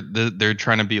remember they're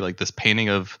trying to be like this painting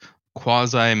of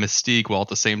quasi mystique, while at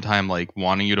the same time like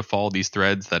wanting you to follow these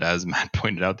threads that, as Matt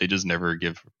pointed out, they just never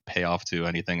give payoff to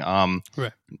anything.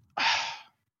 Right.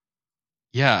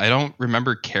 Yeah, I don't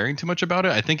remember caring too much about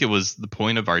it. I think it was the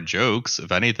point of our jokes,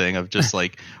 if anything, of just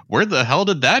like, where the hell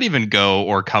did that even go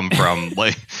or come from?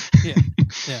 Like,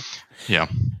 yeah.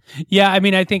 I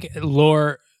mean, I think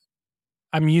lore.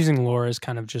 I'm using lore as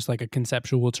kind of just like a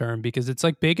conceptual term, because it's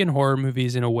like big in horror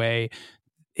movies in a way.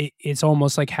 It's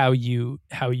almost like how you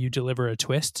deliver a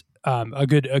twist. A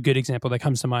good example that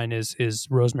comes to mind is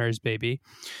Rosemary's Baby.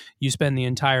 You spend the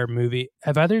entire movie.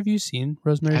 Have either of you seen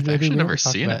Rosemary's Baby? I've actually never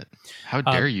seen it. How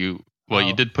dare you? Well,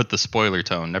 you did put the spoiler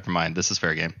tone. Never mind. This is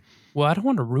fair game. Well, I don't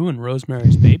want to ruin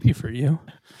Rosemary's Baby for you.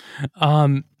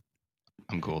 I'm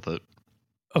cool with it.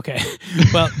 Okay.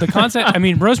 Well, the concept, I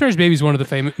mean, Rosemary's Baby is one of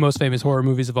the most famous horror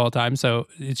movies of all time, so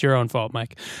it's your own fault,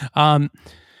 Mike.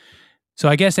 So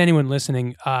I guess anyone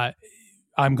listening,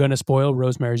 I'm going to spoil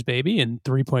Rosemary's Baby in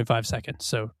 3.5 seconds,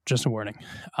 so just a warning.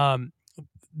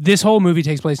 This whole movie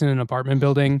takes place in an apartment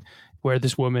building where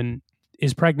this woman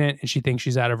is pregnant and she thinks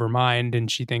she's out of her mind,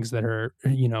 and she thinks that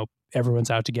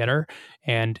everyone's out to get her,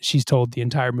 and she's told the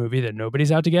entire movie that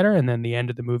nobody's out to get her. And then the end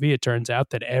of the movie, it turns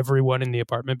out that everyone in the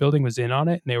apartment building was in on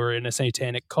it, and they were in a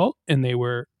satanic cult, and they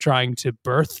were trying to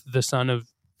birth the son of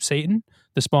Satan,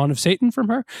 the spawn of Satan from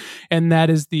her. And that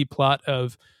is the plot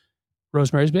of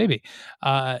Rosemary's Baby.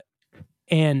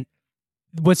 And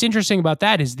what's interesting about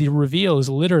that is the reveal is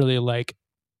literally like,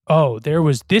 oh,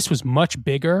 this was much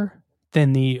bigger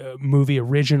than the movie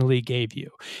originally gave you.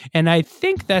 And I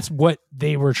think that's what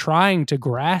they were trying to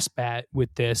grasp at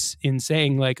with this, in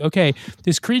saying like, okay,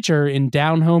 this creature in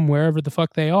down home, wherever the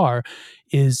fuck they are,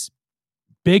 is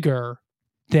bigger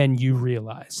than you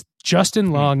realize.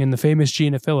 Justin Long and the famous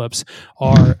Gina Phillips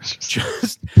are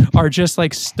just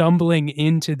like stumbling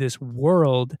into this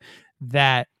world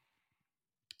that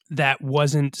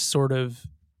wasn't sort of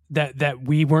that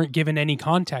we weren't given any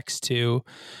context to,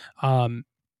 and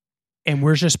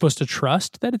we're just supposed to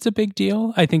trust that it's a big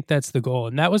deal. I think that's the goal,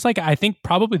 and that was like I think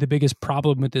probably the biggest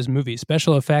problem with this movie,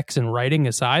 special effects and writing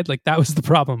aside. Like that was the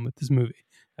problem with this movie.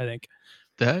 I think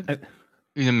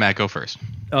Matt, go first.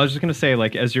 I was just going to say,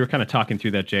 like, as you were kind of talking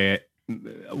through that, Jay,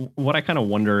 what I kind of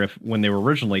wonder if when they were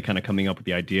originally kind of coming up with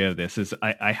the idea of this is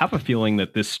I have a feeling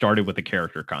that this started with a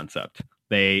character concept.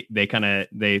 They had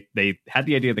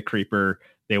the idea of the creeper.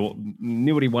 They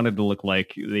knew what he wanted to look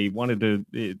like. They wanted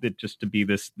it just to be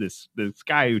this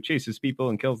guy who chases people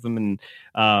and kills them.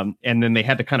 And then they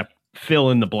had to kind of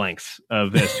fill in the blanks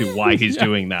of as to why he's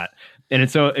doing that. And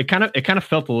so it kind of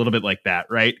felt a little bit like that,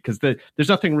 right? Because there's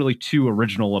nothing really too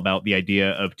original about the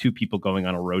idea of two people going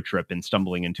on a road trip and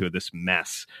stumbling into this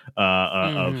mess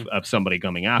of somebody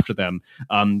coming after them.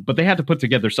 But they had to put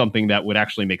together something that would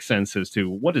actually make sense as to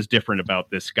what is different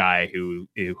about this guy who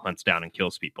hunts down and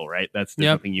kills people, right? There's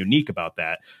nothing unique about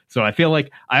that. So I feel like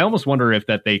I almost wonder if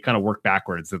that they kind of work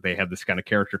backwards, that they have this kind of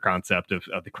character concept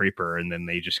of the creeper, and then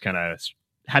they just kind of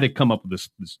had to come up with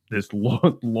this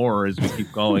lore, as we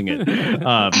keep calling it,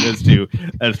 as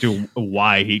to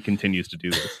why he continues to do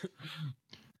this.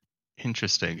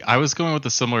 Interesting. I was going with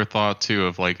a similar thought too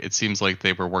of like it seems like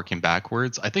they were working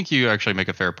backwards. I think you actually make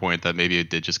a fair point that maybe it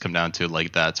did just come down to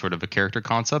like that sort of a character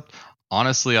concept.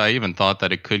 Honestly, I even thought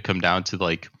that it could come down to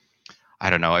like, I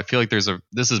don't know. I feel like this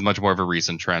is much more of a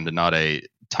recent trend and not a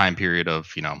time period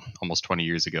of, almost 20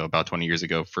 years ago, about 20 years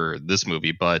ago for this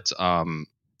movie. But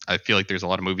I feel like there's a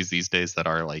lot of movies these days that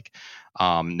are like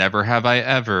Never Have I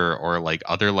Ever, or like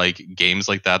other like games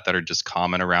like that are just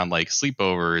common around like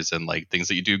sleepovers and like things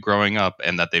that you do growing up,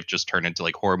 and that they've just turned into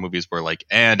like horror movies where like,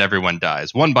 and everyone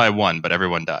dies one by one, but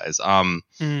everyone dies.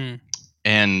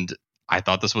 And I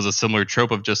thought this was a similar trope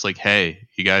of just like, hey,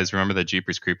 you guys remember that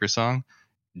Jeepers Creepers song?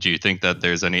 Do you think that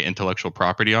there's any intellectual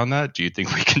property on that? Do you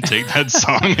think we can take that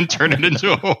song and turn it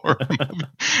into a horror movie?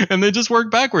 And they just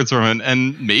work backwards from it.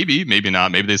 And maybe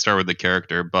not. Maybe they start with the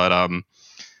character. But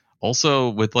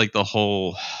also with like the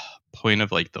whole point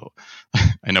of like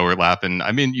I know we're laughing.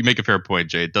 I mean, you make a fair point,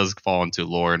 Jay. It does fall into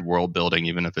lore and world building,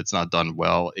 even if it's not done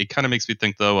well. It kind of makes me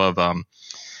think though of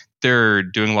they're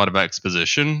doing a lot of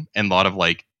exposition and a lot of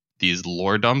like these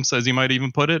lore dumps, as you might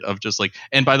even put it, of just like,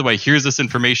 and by the way, here's this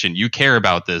information. You care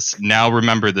about this. Now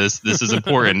remember this. This is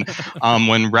important.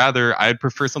 When rather I'd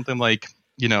prefer something like,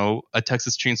 a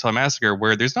Texas Chainsaw Massacre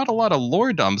where there's not a lot of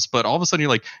lore dumps, but all of a sudden you're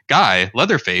like, guy,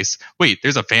 Leatherface, wait,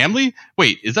 there's a family?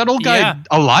 Wait, is that old guy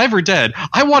alive or dead?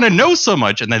 I want to know so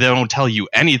much. And then they don't tell you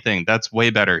anything. That's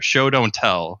way better. Show, don't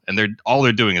tell. And all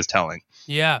they're doing is telling.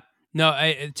 Yeah.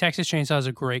 No, Texas Chainsaw is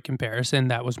a great comparison.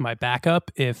 That was my backup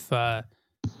if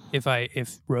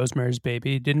Rosemary's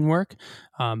Baby didn't work,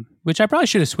 which I probably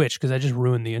should have switched because I just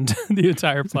ruined the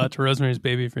entire plot to Rosemary's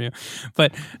Baby for you.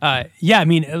 But I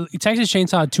mean, Texas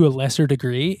Chainsaw to a lesser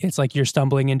degree, it's like you're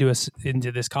stumbling into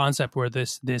this concept where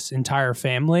this entire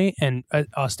family and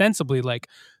ostensibly like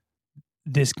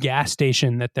this gas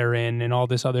station that they're in and all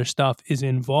this other stuff is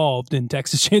involved in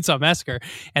Texas Chainsaw Massacre.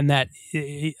 And that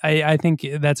I think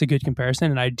that's a good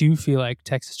comparison. And I do feel like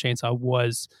Texas Chainsaw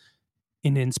was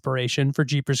an inspiration for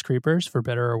Jeepers Creepers, for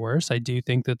better or worse. I do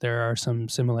think that there are some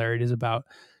similarities about,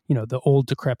 the old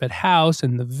decrepit house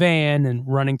and the van and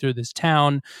running through this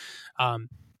town. I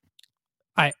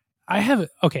have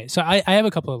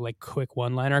a couple of like quick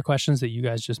one-liner questions that you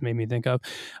guys just made me think of.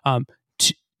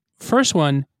 First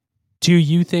one, do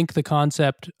you think the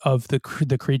concept of the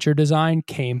creature design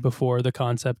came before the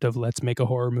concept of let's make a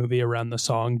horror movie around the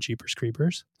song Jeepers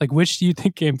Creepers? Like, which do you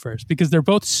think came first? Because they're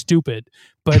both stupid,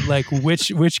 but like,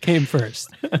 which came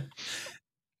first?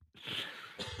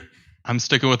 I'm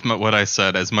sticking with what I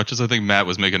said. As much as I think Matt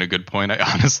was making a good point, I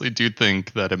honestly do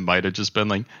think that it might have just been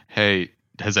like, hey,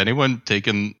 has anyone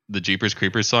taken the Jeepers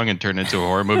Creepers song and turned it into a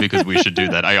horror movie? Because we should do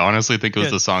that. I honestly think it was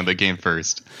the song that came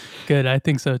first. Good. I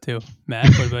think so too. Matt,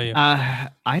 what about you?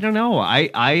 I don't know.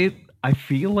 I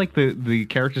feel like the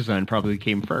character design probably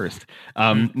came first.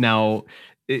 Now,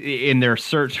 in their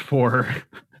search for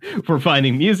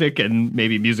finding music, and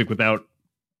maybe music without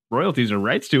royalties or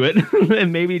rights to it,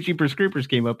 and maybe Jeepers Creepers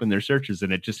came up in their searches,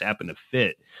 and it just happened to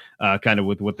fit kind of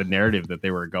with what the narrative that they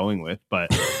were going with.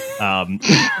 But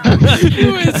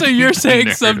so you're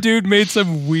saying some dude made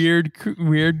some weird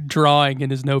drawing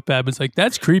in his notepad. It's like,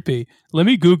 that's creepy. Let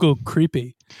me Google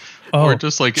creepy. Or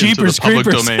just like Jeepers into the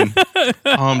public domain.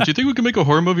 Do you think we can make a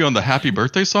horror movie on the Happy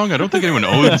Birthday song? I don't think anyone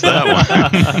owns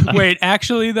that one. Wait,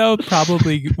 actually though,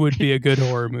 probably would be a good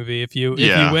horror movie if you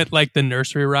went like the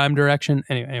nursery rhyme direction.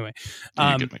 Anyway.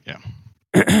 Okay,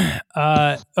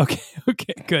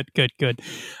 good.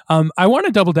 I want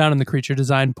to double down on the creature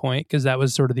design point because that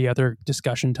was sort of the other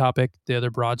discussion topic, the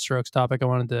other broad strokes topic I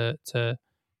wanted to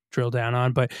drill down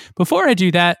on. But before I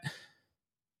do that,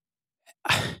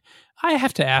 I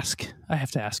have to ask.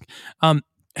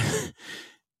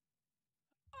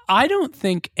 I don't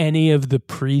think any of the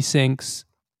precincts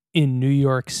in New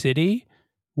York City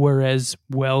were as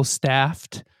well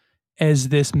staffed as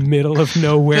this middle of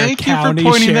nowhere county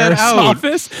sheriff's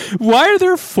office. Why are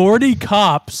there 40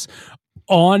 cops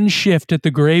on shift at the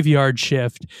graveyard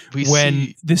shift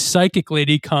when this psychic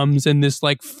lady comes and this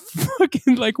like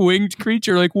fucking like winged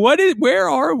creature? Like, where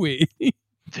are we?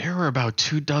 There were about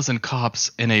 24 cops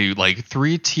in a like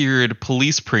 3-tiered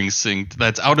police precinct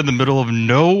that's out in the middle of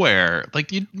nowhere.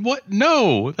 Like, what?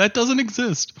 No, that doesn't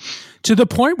exist. To the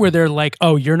point where they're like,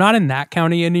 "Oh, you're not in that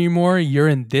county anymore. You're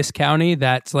in this county."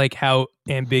 That's like how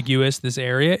ambiguous this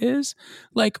area is.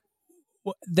 Like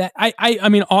that. I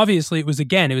mean, obviously, it was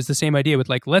the same idea with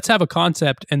like, let's have a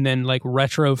concept and then like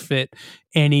retrofit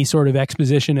any sort of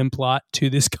exposition and plot to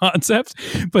this concept.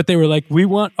 But they were like, we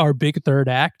want our big third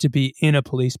act to be in a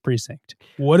police precinct.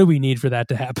 What do we need for that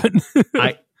to happen?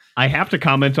 I have to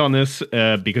comment on this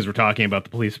because we're talking about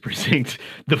the police precinct.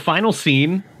 The final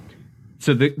scene.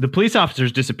 So the police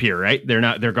officers disappear, right?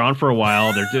 They're gone for a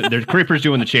while. They're creepers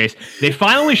doing the chase. They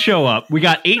finally show up. We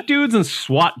got 8 dudes in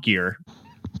SWAT gear.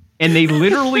 And they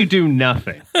literally do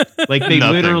nothing. Like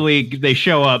they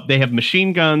show up. They have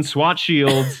machine guns, SWAT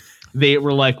shields. They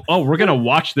were like, "Oh, we're gonna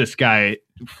watch this guy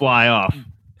fly off."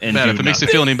 And if it makes you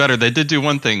feel any better, they did do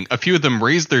one thing. A few of them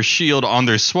raised their shield on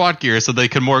their SWAT gear so they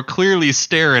could more clearly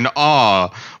stare in awe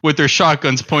with their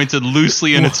shotguns pointed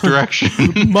loosely in its direction.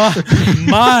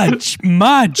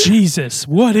 my Jesus,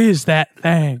 what is that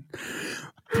thing?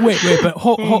 Wait, but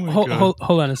hold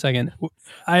on a second.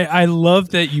 I love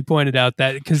that you pointed out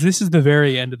that because this is the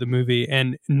very end of the movie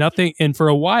and for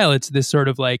a while it's this sort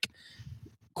of like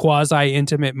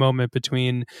quasi-intimate moment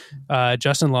between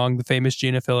Justin Long, the famous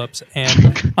Gina Phillips,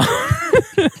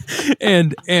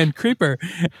 and and Creeper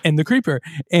and the Creeper,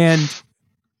 and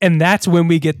that's when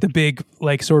we get the big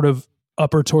like sort of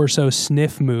upper torso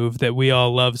sniff move that we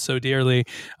all love so dearly.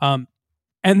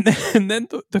 And then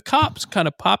the cops kind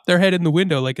of pop their head in the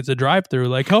window like it's a drive-through,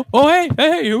 like, oh,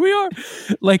 hey, here we are.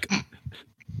 Like,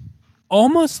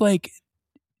 almost like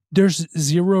there's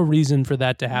zero reason for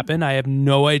that to happen. I have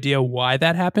no idea why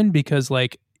that happened because,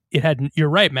 like, you're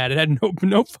right, Matt, it had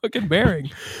no fucking bearing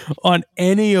on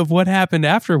any of what happened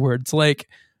afterwards. Like,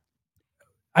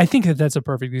 I think that's a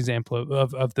perfect example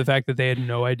of the fact that they had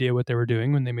no idea what they were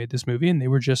doing when they made this movie, and they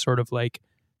were just sort of like,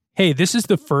 hey, this is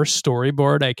the first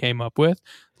storyboard I came up with.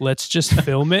 Let's just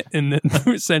film it and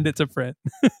then send it to Fred.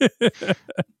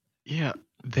 Yeah,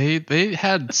 they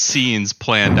had scenes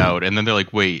planned out, and then they're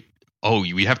like, wait,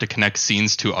 we have to connect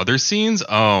scenes to other scenes?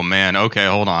 Oh, man, okay,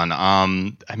 hold on.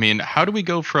 I mean, how do we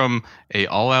go from a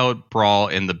all-out brawl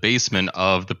in the basement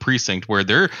of the precinct where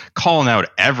they're calling out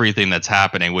everything that's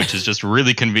happening, which is just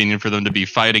really convenient for them to be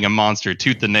fighting a monster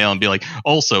tooth and nail and be like,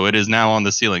 also, it is now on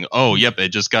the ceiling. Oh, yep, it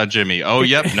just got Jimmy. Oh,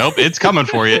 yep, nope, it's coming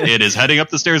for you. It is heading up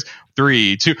the stairs.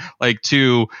 3,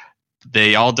 2,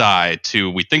 they all die, to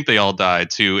we think they all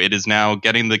died, to it is now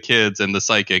getting the kids and the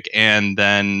psychic, and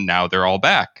then now they're all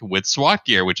back with SWAT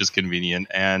gear, which is convenient.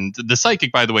 And the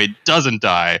psychic, by the way, doesn't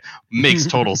die. Makes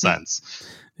total sense.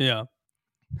 Yeah.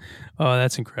 Oh,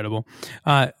 that's incredible.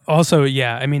 Also,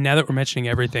 yeah, I mean, now that we're mentioning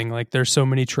everything, like there's so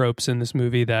many tropes in this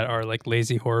movie that are like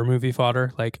lazy horror movie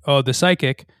fodder. Like, oh, the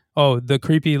psychic. Oh, the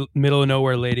creepy middle of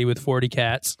nowhere lady with 40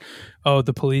 cats. Oh,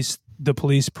 the police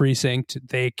precinct,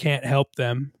 they can't help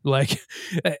them. Like,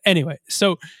 anyway,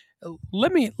 so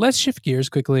let's shift gears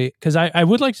quickly because I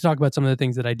would like to talk about some of the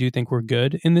things that I do think were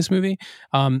good in this movie.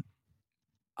 Okay,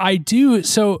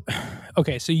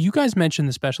 so you guys mentioned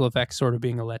the special effects sort of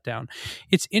being a letdown.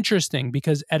 It's interesting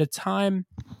because at a time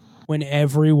when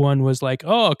everyone was like,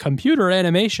 oh, computer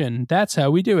animation, that's how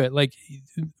we do it. Like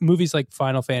movies like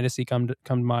Final Fantasy come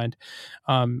to mind,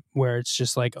 where it's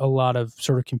just like a lot of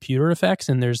sort of computer effects,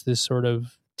 and there's this sort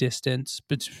of distance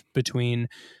between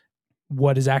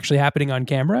what is actually happening on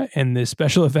camera and the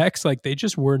special effects. Like they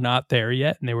just were not there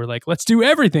yet, and they were like, let's do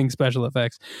everything special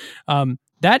effects.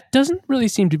 That doesn't really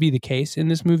seem to be the case in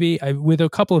this movie, with a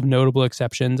couple of notable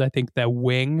exceptions. I think that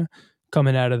wing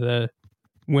coming out of the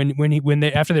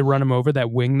after they run him over,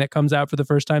 that wing that comes out for the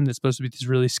first time, that's supposed to be this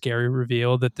really scary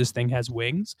reveal that this thing has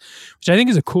wings, which I think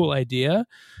is a cool idea.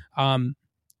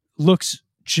 Looks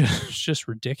just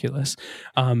ridiculous,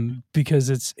 because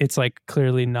it's like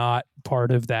clearly not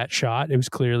part of that shot. It was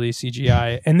clearly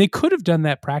CGI, and they could have done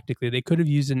that practically. They could have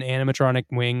used an animatronic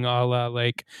wing, a la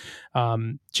like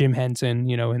Jim Henson,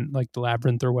 in like the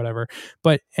Labyrinth or whatever.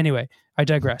 But anyway, I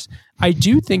digress. I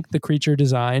do think the creature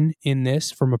design in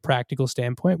this, from a practical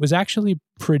standpoint, was actually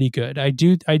pretty good. I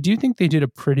do think they did a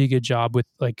pretty good job with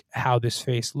like how this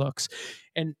face looks.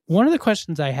 And one of the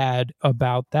questions I had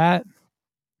about that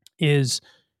is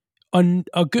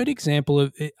a good example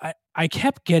of it. I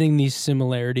kept getting these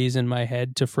similarities in my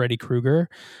head to Freddy Krueger.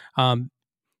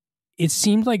 It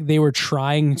seemed like they were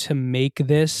trying to make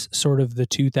this sort of the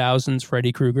 2000s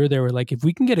Freddy Krueger. They were like, if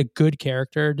we can get a good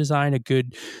character design, a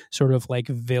good sort of like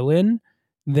villain,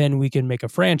 then we can make a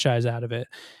franchise out of it.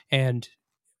 And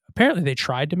apparently they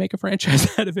tried to make a franchise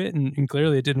out of it, and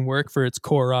clearly it didn't work for its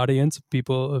core audience of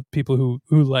people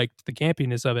who liked the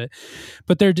campiness of it.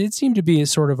 But there did seem to be a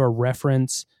sort of a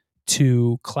reference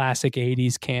to classic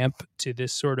 80s camp, to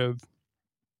this sort of,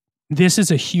 this is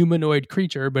a humanoid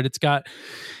creature, but it's got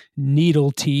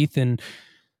needle teeth and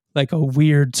like a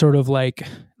weird sort of like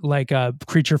a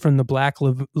Creature from the Black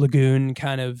Lagoon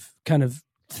kind of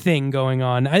thing going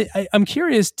on. I'm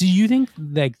curious, do you think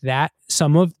like that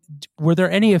were there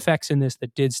any effects in this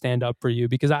that did stand up for you?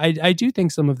 Because I do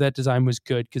think some of that design was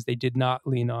good because they did not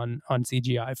lean on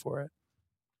CGI for it.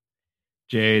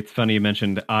 Jay, it's funny you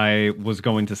mentioned, I was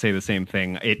going to say the same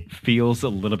thing. It feels a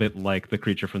little bit like the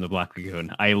Creature from the Black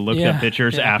Lagoon. I looked at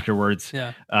pictures afterwards,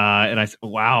 and I said,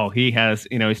 wow, he has,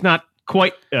 he's not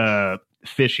quite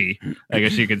fishy, I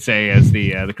guess you could say, as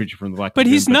the Creature from the Black Lagoon. But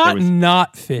he's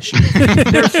not fishy.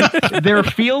 there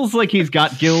feels like he's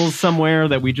got gills somewhere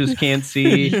that we just can't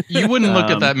see. You wouldn't look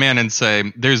at that man and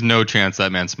say, there's no chance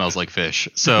that man smells like fish.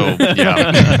 So,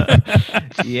 yeah.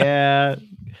 Yeah.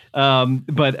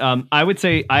 But I would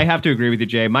say I have to agree with you,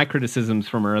 Jay. My criticisms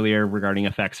from earlier regarding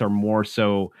effects are more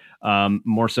so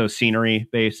scenery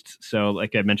based. So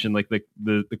like I mentioned, like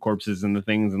the corpses and the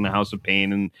things in the House of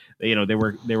Pain, and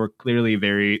they were clearly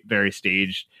very, very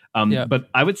staged. But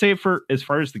I would say for as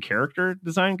far as the character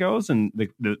design goes and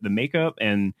the makeup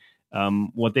and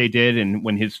what they did, and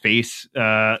when his face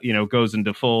goes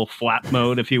into full flap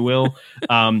mode, if you will,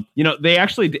 they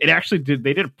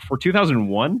did it for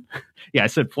 2001. Yeah, I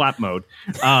said flap mode.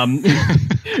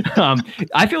 I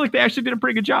feel like they actually did a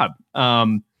pretty good job.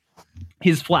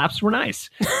 His flaps were nice.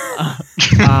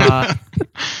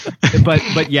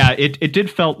 But yeah, it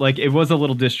did felt like it was a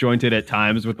little disjointed at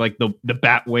times, with like the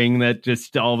bat wing that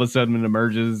just all of a sudden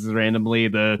emerges randomly.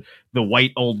 The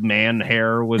white old man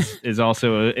hair is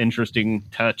also an interesting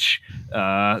touch,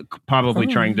 probably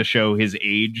trying to show his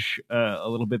age a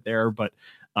little bit there. But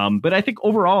I think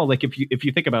overall, like if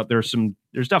you think about, there's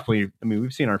definitely, I mean,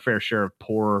 we've seen our fair share of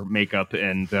poor makeup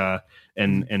and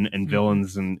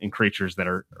villains and creatures that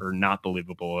are not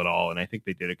believable at all. And I think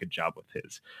they did a good job with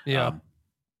his. Yeah.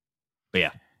 But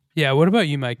yeah. Yeah. What about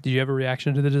you, Mike? Did you have a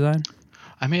reaction to the design?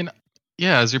 I mean,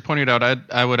 yeah, as you pointed out,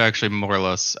 I would actually more or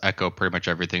less echo pretty much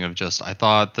everything of just, I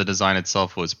thought the design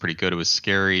itself was pretty good. It was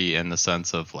scary in the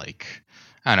sense of like,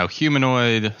 I don't know,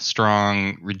 humanoid,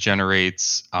 strong,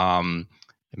 regenerates,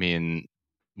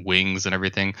 wings and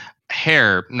everything.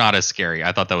 Hair, not as scary.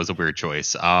 I thought that was a weird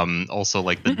choice. Also,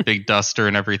 like the big duster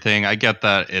and everything. I get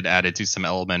that it added to some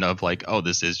element of like, oh,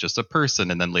 this is just a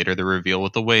person, and then later the reveal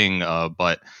with the wing.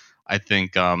 But I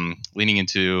think leaning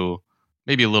into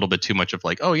maybe a little bit too much of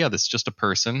like, oh yeah, this is just a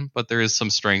person. But there is some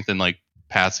strength in like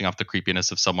passing off the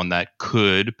creepiness of someone that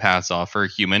could pass off for a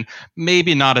human.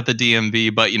 Maybe not at the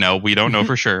DMV, but we don't know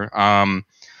for sure.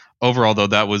 Overall, though,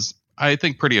 that was, I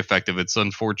think, pretty effective. It's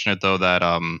unfortunate though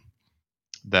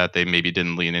that they maybe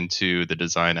didn't lean into the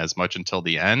design as much until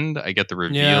the end. I get the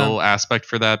reveal aspect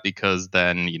for that, because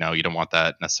then you don't want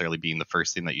that necessarily being the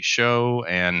first thing that you show.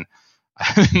 And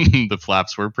the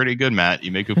flaps were pretty good, Matt.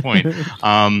 You make a point.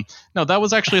 No, that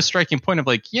was actually a striking point of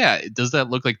like, yeah, does that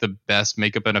look like the best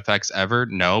makeup and effects ever?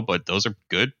 No, but those are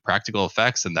good practical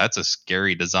effects, and that's a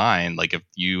scary design. Like if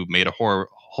you made a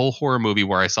whole horror movie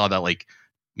where I saw that like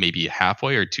maybe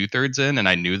halfway or 2/3 in, and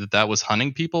I knew that was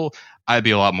hunting people, I'd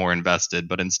be a lot more invested.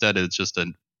 But instead, it's just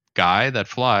a guy that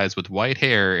flies with white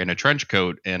hair in a trench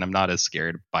coat, and I'm not as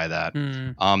scared by that.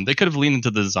 They could have leaned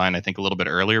into the design, I think, a little bit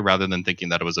earlier, rather than thinking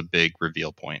that it was a big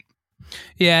reveal point.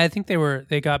 Yeah, I think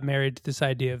they got married to this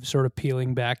idea of sort of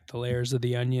peeling back the layers of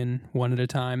the onion one at a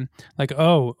time. Like,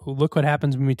 oh, look what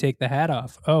happens when we take the hat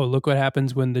off. Oh, look what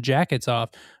happens when the jacket's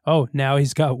off. Oh, now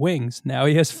he's got wings. Now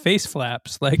he has face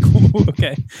flaps. Like,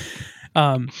 okay.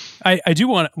 I do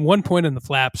want one point on the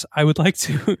flaps. I would like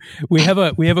to. We have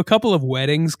a couple of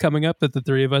weddings coming up that the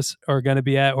three of us are going to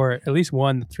be at, or at least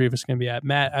one the three of us are going to be at.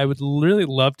 Matt, I would really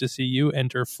love to see you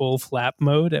enter full flap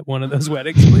mode at one of those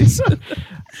weddings, please.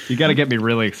 You got to get me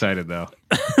really excited though.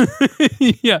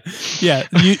 yeah.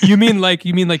 You mean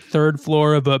like third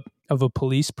floor of a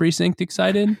police precinct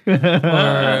excited?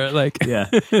 Or like Yeah.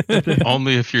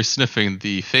 Only if you're sniffing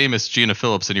the famous Gina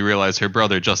Phillips and you realize her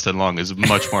brother Justin Long is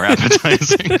much more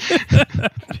appetizing.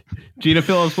 Gina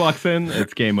Phillips walks in,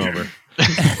 it's game over.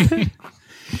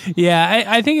 Yeah,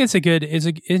 I think it's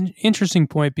an interesting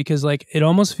point because like it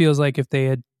almost feels like if they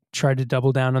had tried to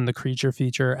double down on the creature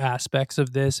feature aspects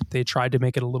of this, if they tried to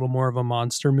make it a little more of a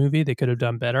monster movie, they could have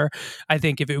done better. I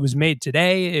think if it was made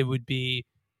today, it would be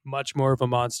much more of a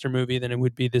monster movie than it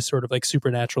would be this sort of like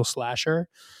supernatural slasher.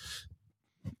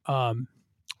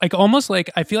 Like almost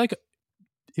like I feel like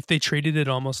if they treated it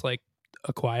almost like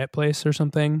A Quiet Place or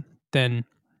something, then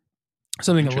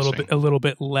something a little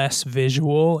bit less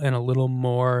visual and a little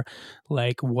more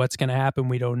like what's going to happen.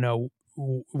 We don't know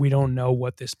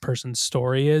what this person's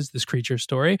story is, this creature's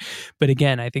story. But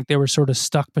again, I think they were sort of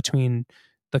stuck between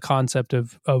the concept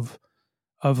of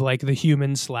like the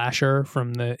human slasher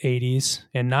from the 80s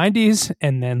and 90s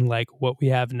and then like what we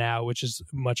have now, which is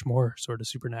much more sort of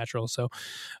supernatural. So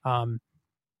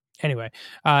anyway,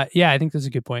 yeah, I think that's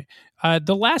a good point.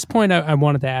 The last point I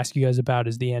wanted to ask you guys about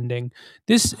is the ending.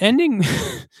 This ending,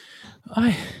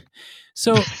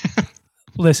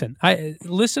 listen,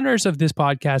 listeners of this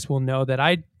podcast will know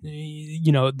that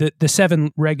the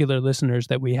 7 regular listeners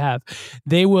that we have,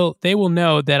 they will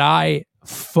know that I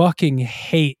fucking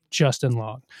hate Justin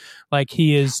Long. Like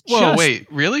he is. Whoa! Wait,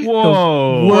 really?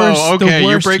 Whoa! Whoa! Okay,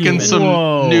 you're breaking human.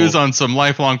 some news on some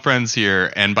lifelong friends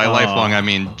here, and by lifelong I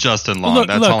mean Justin Long.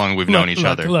 That's how long we've known each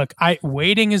other. Look,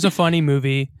 Waiting is a funny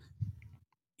movie.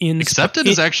 Accepted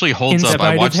is actually holds up.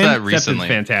 I watched that recently.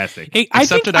 Fantastic. I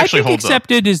think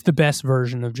Accepted is the best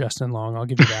version of Justin Long. I'll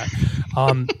give you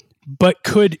that. But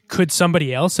could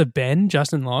somebody else have been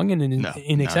Justin Long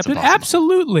in Accepted?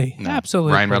 Absolutely, no.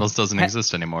 absolutely. Ryan Reynolds doesn't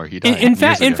exist anymore. He died.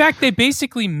 In fact, they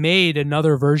basically made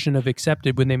another version of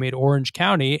Accepted when they made Orange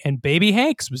County, and Baby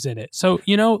Hanks was in it. So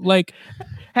like.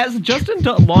 Has Justin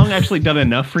Long actually done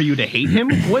enough for you to hate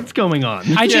him? What's going on?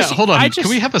 Hold on. Can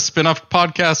we have a spin-off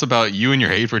podcast about you and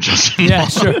your hate for Justin Long? Yeah,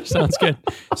 sure. Sounds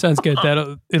good.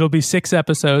 It'll be 6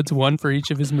 episodes, one for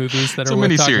each of his movies that are worth talking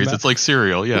mini-series. about. It's like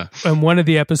Serial, yeah. And one of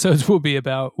the episodes will be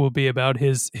about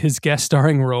his guest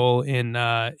starring role in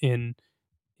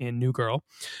New Girl,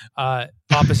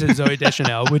 opposite Zooey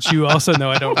Deschanel, which you also know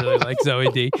I don't really like Zoe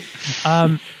D.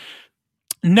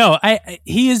 No,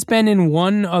 he has been in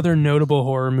one other notable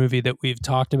horror movie that we've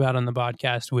talked about on the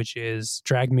podcast, which is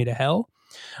Drag Me to Hell.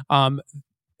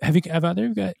 Have you guys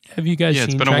seen? Yeah,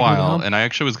 it's been Drag a while, Me and I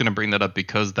actually was going to bring that up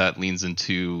because that leans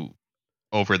into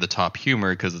over the top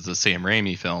humor because it's a Sam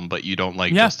Raimi film, but you don't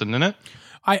like Justin in it.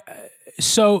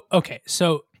 So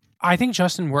I think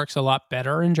Justin works a lot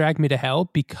better in Drag Me to Hell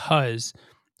because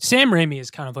Sam Raimi is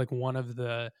kind of like one of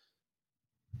the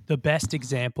best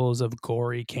examples of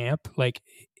gory camp. Like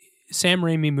Sam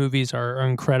Raimi movies are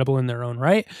incredible in their own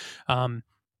right,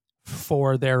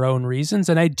 for their own reasons.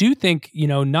 And I do think,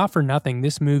 not for nothing,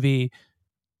 this movie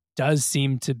does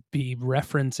seem to be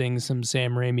referencing some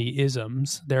Sam Raimi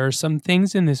isms. There are some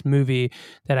things in this movie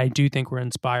that I do think were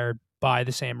inspired by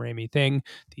the Sam Raimi thing,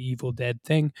 the Evil Dead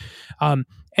thing. And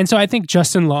so I think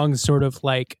Justin Long's sort of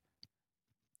like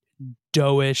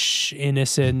doughish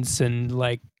innocence and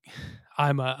like,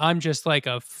 I'm just like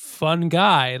a fun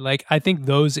guy. Like I think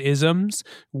those isms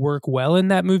work well in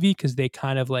that movie because they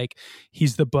kind of like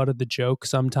he's the butt of the joke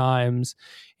sometimes,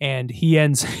 and he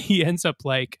ends up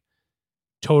like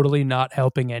totally not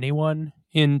helping anyone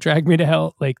in Drag Me to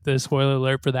Hell. Like the spoiler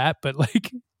alert for that, but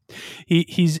like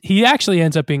he actually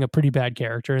ends up being a pretty bad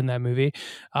character in that movie.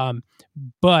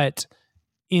 But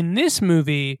in this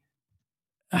movie,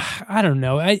 I don't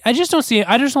know. I just don't see it.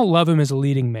 I just don't love him as a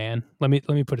leading man. Let me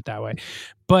put it that way.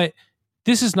 But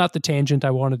this is not the tangent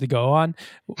I wanted to go on.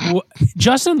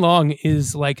 Justin Long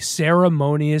is like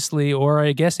ceremoniously, or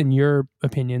I guess in your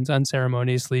opinions,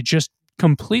 unceremoniously, just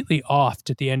completely offed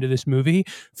at the end of this movie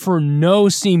for no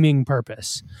seeming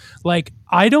purpose. Like,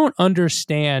 I don't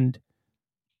understand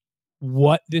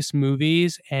what this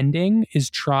movie's ending is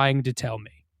trying to tell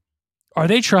me. Are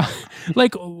they trying?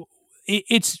 Like,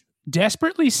 it's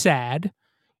desperately sad.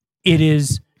 It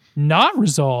is not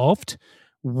resolved.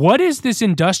 What is this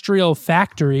industrial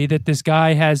factory that this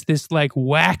guy has this like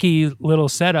wacky little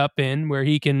setup in where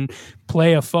he can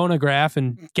play a phonograph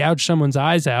and gouge someone's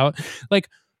eyes out? Like,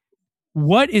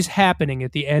 what is happening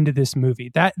at the end of this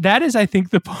movie? That is, I think,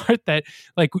 the part that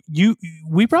like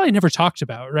we probably never talked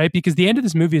about, right? Because the end of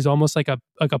this movie is almost like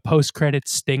a post-credit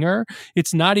stinger.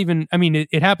 It's not even, I mean,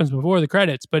 it happens before the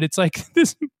credits, but it's like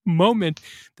this moment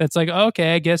that's like,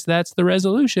 okay, I guess that's the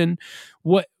resolution.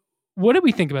 What do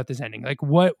we think about this ending? Like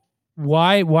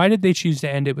why did they choose to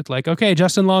end it with like, okay,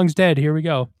 Justin Long's dead, here we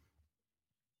go?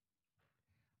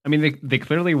 I mean, they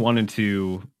clearly wanted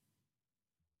to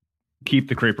keep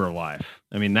the creeper alive.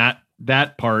 I mean,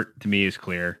 that part to me is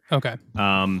clear. Okay.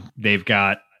 They've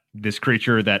got this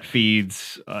creature that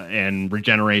feeds and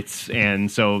regenerates,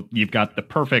 and so you've got the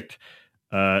perfect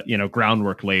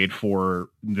groundwork laid for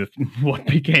what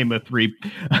became a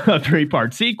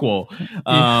three-part sequel.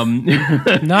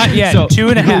 Not yet. So,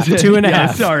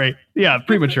 2.5. Sorry. Yeah,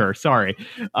 premature. Sorry.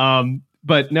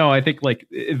 But no, I think like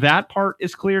that part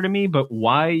is clear to me, but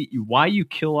why you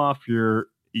kill off your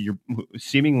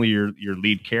seemingly your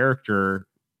lead character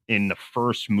in the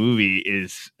first movie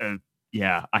is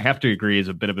I have to agree, is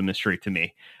a bit of a mystery to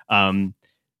me.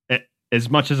 As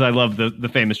much as I love the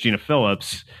famous Gina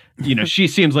Phillips, she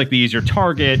seems like the easier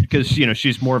target because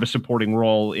she's more of a supporting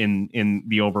role in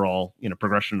the overall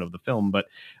progression of the film. But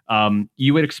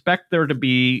you would expect there to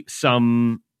be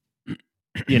some,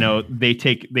 they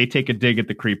take a dig at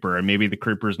the creeper, and maybe the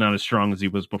creeper is not as strong as he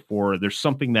was before. There's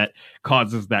something that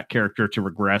causes that character to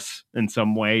regress in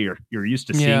some way. You're used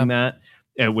to seeing that.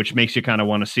 Which makes you kind of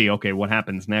want to see, okay, what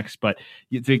happens next. But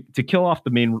to kill off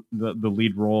the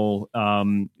lead role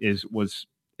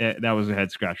that was a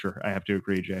head scratcher. I have to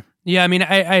agree, Jay. Yeah, I mean,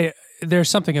 I there's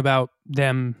something about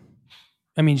them.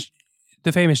 I mean,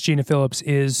 the famous Gina Phillips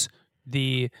is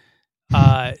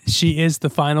she is the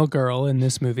final girl in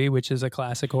this movie, which is a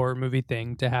classic horror movie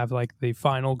thing to have like the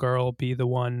final girl be the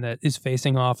one that is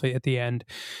facing off at the end.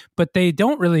 But they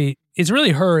don't really, it's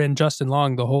really her and Justin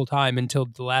Long the whole time until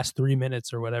the last 3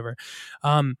 minutes or whatever.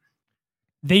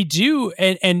 They do.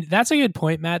 And that's a good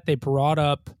point, Matt. They brought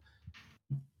up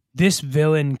this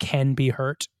villain can be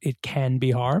hurt. It can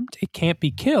be harmed. It can't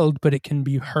be killed, but it can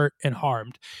be hurt and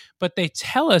harmed. But they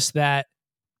tell us that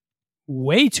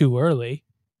way too early.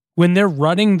 When they're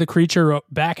running the creature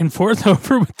back and forth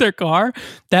over with their car,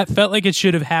 that felt like it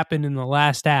should have happened in the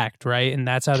last act, right? And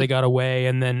that's how they got away.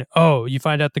 And then, you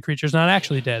find out the creature's not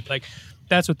actually dead. Like,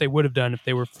 that's what they would have done if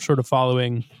they were sort of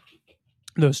following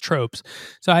those tropes.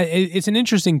 So it's an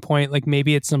interesting point. Like,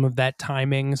 maybe it's some of that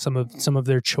timing. Some of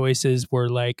their choices were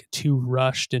like too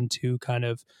rushed and too kind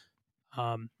of,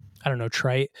 I don't know,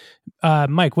 trite.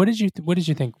 Mike, what did you think? What did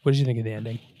you think of the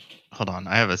ending? Hold on,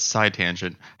 I have a side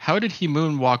tangent. How did he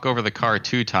moonwalk over the car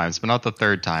 2 times, but not the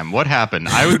third time? What happened?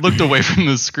 I looked away from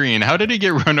the screen. How did he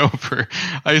get run over?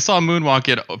 I saw him moonwalk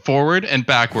it forward and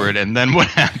backward, and then what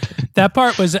happened? That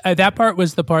part was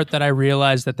the part that I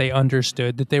realized that they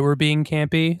understood that they were being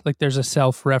campy. Like, there's a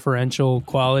self-referential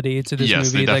quality to this movie.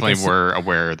 Yes, they definitely were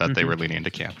aware that they were leaning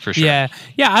into camp, for sure. Yeah,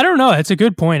 I don't know. It's a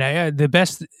good point.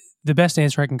 The best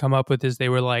answer I can come up with is they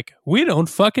were like, we don't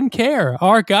fucking care.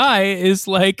 Our guy is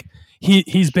like,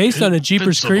 he's based on a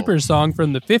Jeepers Creepers song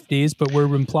from the 50s, but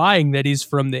we're implying that he's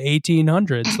from the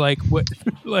 1800s. Like, what?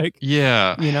 Like,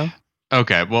 yeah,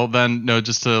 Okay, well then, no,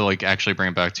 just to like actually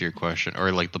bring it back to your question,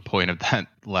 or like the point of that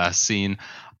last scene,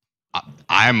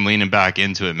 I'm leaning back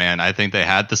into it, man. I think they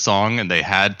had the song and they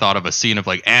had thought of a scene of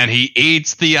like, and he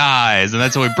eats the eyes, and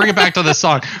that's why we bring it back to the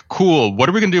song. Cool. What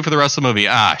are we gonna do for the rest of the movie?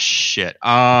 Shit.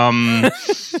 Well,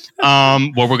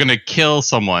 we're gonna kill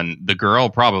someone. The girl,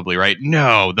 probably, right?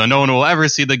 No one will ever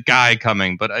see the guy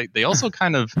coming. But they also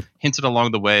kind of hinted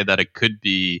along the way that it could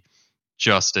be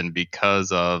Justin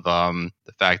because of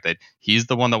the fact that he's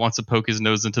the one that wants to poke his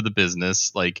nose into the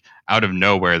business. Like, out of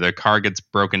nowhere, their car gets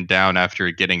broken down after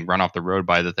getting run off the road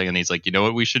by the thing, and he's like, you know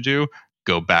what we should do?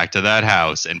 Go back to that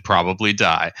house and probably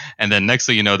die. And then next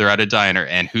thing you know, they're at a diner,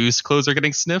 and whose clothes are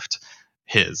getting sniffed?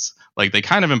 His. Like, they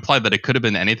kind of implied that it could have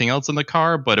been anything else in the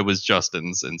car, but it was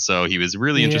Justin's, and so he was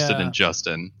really interested in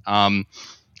Justin.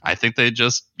 I think they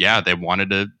just they wanted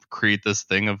to create this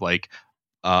thing of like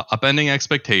upending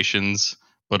expectations,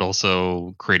 but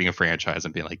also creating a franchise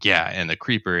and being like, and the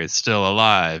creeper is still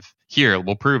alive. Here,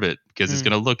 we'll prove it, because he's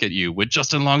going to look at you with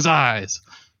Justin Long's eyes.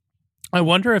 I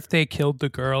wonder if they killed the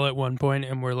girl at one point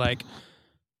and were like,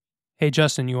 hey,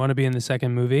 Justin, you want to be in the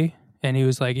second movie? And he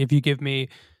was like, if you give me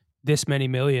this many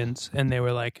millions. And they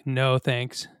were like, no,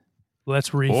 thanks.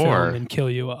 Let's refilm and kill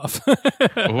you off.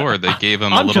 Or they gave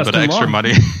him a little bit of extra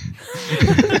money.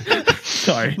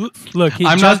 Sorry. Look,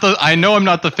 I know I'm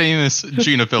not the famous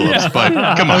Gina Phillips,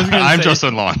 but come on, I'm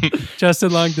Justin Long.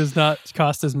 Justin Long does not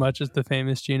cost as much as the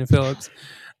famous Gina Phillips.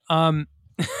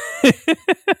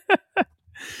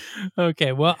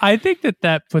 Okay, well, I think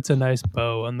that puts a nice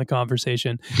bow on the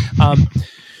conversation.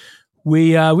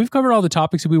 We've covered all the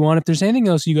topics that we want. If there's anything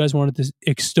else you guys wanted to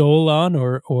extol on,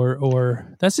 or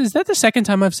is that the second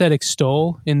time I've said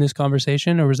extol in this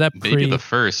conversation, or was that maybe the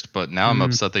first? But now I'm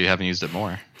upset that you haven't used it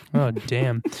more. Oh,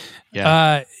 damn.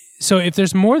 Yeah. So if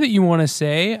there's more that you want to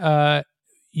say,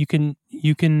 you can.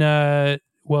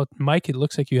 Well, Mike, it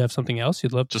looks like you have something else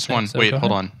you'd love to just say. one. So wait,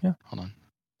 hold ahead. on. Yeah. Hold on.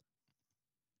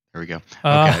 There we go.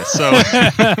 Okay, so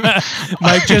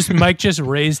Mike just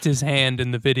raised his hand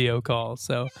in the video call.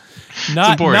 So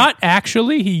not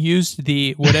actually. He used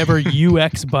the whatever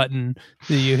UX button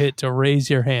that you hit to raise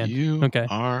your hand. You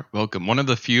are welcome. One of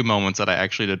the few moments that I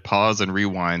actually did pause and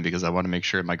rewind because I want to make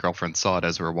sure my girlfriend saw it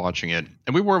as we were watching it,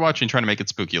 and we were watching, trying to make it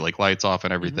spooky, like lights off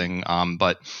and everything.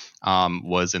 But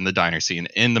was in the diner scene.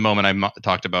 In the moment I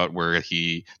talked about where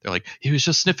they're like, he was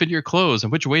just sniffing your clothes,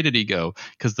 and which way did he go?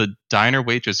 Because the diner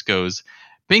waitress goes,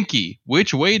 Binky,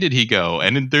 which way did he go?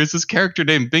 And then there's this character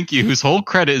named Binky whose whole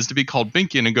credit is to be called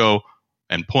Binky and go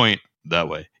and point that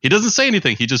way. He doesn't say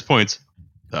anything. He just points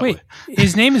that way.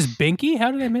 His name is Binky? How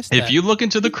did I miss that? If you look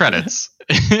into the credits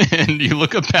and you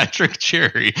look at Patrick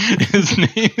Cherry, his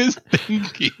name is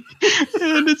Binky.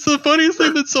 And it's the funniest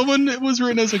thing that someone was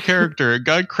written as a character,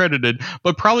 got credited,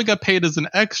 but probably got paid as an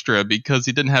extra because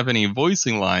he didn't have any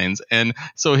voicing lines. And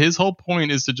so his whole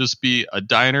point is to just be a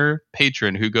diner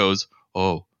patron who goes,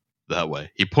 oh, that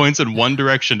way. He points in one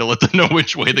direction to let them know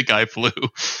which way the guy flew.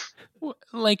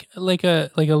 Like a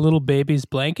little baby's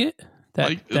blanket?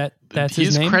 That's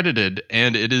his name? He's credited,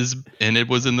 and it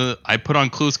was in the. I put on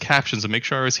closed captions to make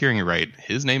sure I was hearing it right.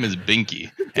 His name is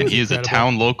Binky, and he is a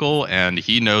town local, and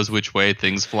he knows which way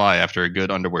things fly after a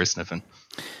good underwear sniffing.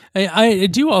 I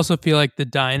do also feel like the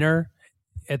diner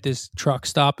at this truck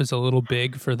stop is a little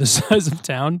big for the size of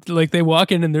town. Like they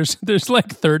walk in and there's like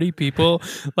 30 people,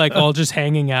 like all just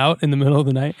hanging out in the middle of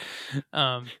the night.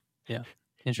 Yeah.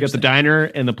 You got the diner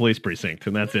and the police precinct,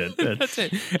 and that's it. That's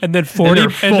it. And then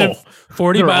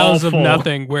 40 miles of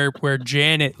nothing where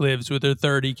Janet lives with her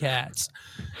 30 cats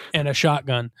and a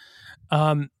shotgun.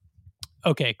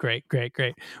 Okay, great.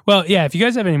 Well, yeah, if you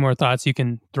guys have any more thoughts, you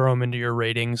can throw them into your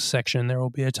ratings section. There will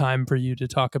be a time for you to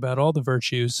talk about all the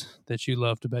virtues that you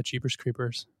loved about Jeepers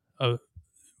Creepers.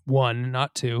 1,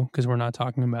 not 2, because we're not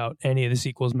talking about any of the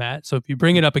sequels, Matt. So if you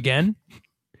bring it up again,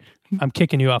 I'm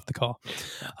kicking you off the call.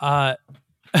 I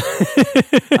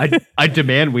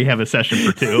demand we have a session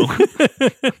for 2.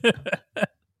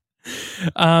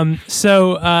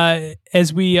 So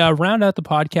as we round out the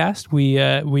podcast, we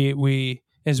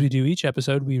as we do each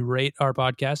episode, we rate our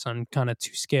podcast on kind of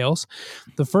 2 scales.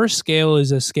 The first scale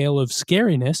is a scale of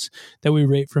scariness that we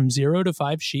rate from 0 to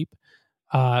 5 sheep,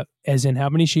 as in how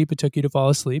many sheep it took you to fall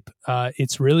asleep.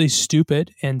 It's really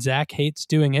stupid, and Zach hates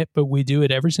doing it, but we do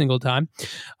it every single time.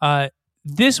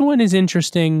 This one is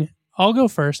interesting. I'll go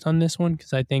first on this one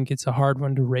because I think it's a hard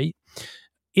one to rate.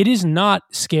 It is not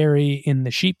scary in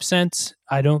the sheep sense.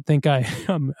 I don't think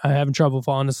I'm having trouble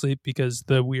falling asleep because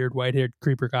the weird white-haired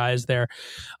creeper guy is there.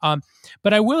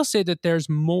 But I will say that there's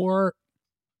more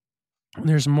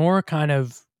kind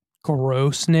of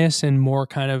grossness and more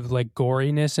kind of like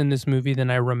goriness in this movie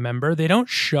than I remember. They don't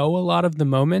show a lot of the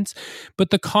moments, but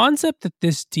the concept that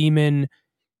this demon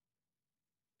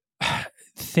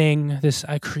thing, this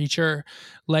creature,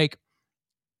 like,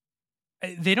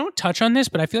 they don't touch on this,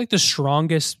 but I feel like the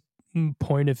strongest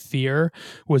point of fear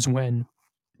was when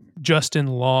Justin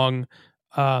Long,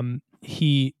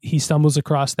 he stumbles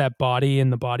across that body in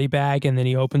the body bag, and then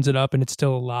he opens it up and it's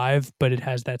still alive, but it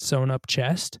has that sewn up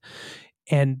chest.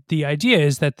 And the idea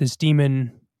is that this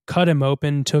demon cut him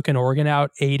open, took an organ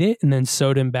out, ate it, and then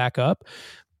sewed him back up.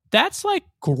 That's like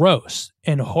gross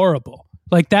and horrible.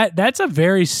 Like that's a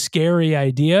very scary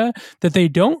idea that they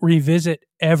don't revisit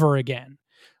ever again.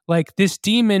 Like this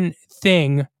demon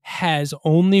thing has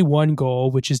only one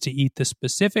goal, which is to eat the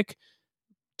specific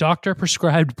doctor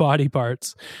prescribed body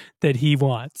parts that he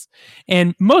wants.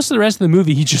 And most of the rest of the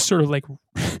movie, he just sort of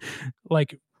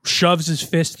like shoves his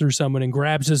fist through someone and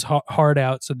grabs his heart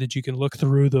out so that you can look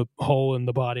through the hole in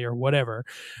the body or whatever.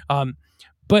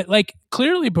 But like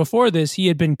clearly before this, he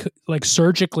had been like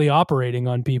surgically operating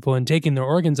on people and taking their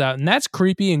organs out. And that's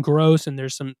creepy and gross. And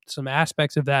there's some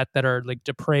aspects of that are like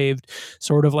depraved,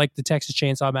 sort of like the Texas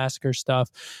Chainsaw Massacre stuff.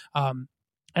 And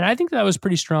I think that was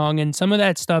pretty strong. And some of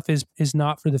that stuff is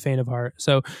not for the faint of heart.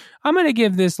 So I'm going to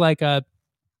give this like a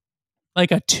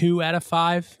 2 out of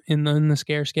 5 in the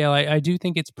scare scale. I do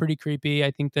think it's pretty creepy.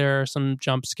 I think there are some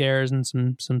jump scares and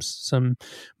some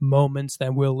moments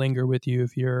that will linger with you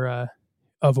if you're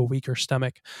of a weaker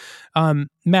stomach.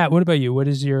 Matt, what about you? What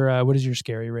is your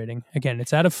scary rating? Again,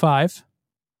 it's out of 5.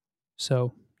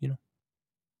 So,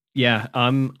 Yeah,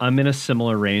 I'm in a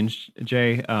similar range,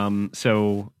 Jay. I'll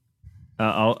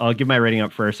give my rating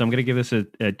up first. I'm going to give this a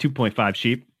 2.5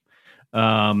 sheep.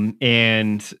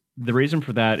 And the reason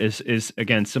for that is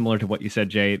again similar to what you said,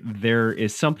 Jay. There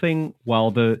is something,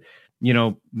 while the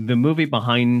movie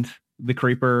behind the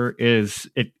Creeper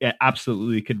it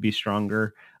absolutely could be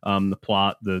stronger. The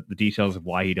plot, the details of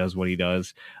why he does what he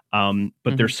does.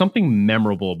 But there's something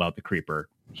memorable about the Creeper.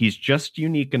 He's just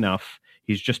unique enough.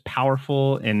 He's just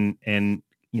powerful, and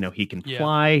he can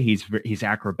fly. He's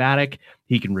acrobatic.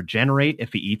 He can regenerate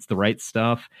if he eats the right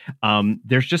stuff.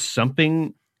 There's just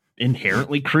something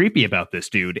inherently creepy about this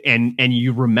dude, and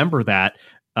you remember that.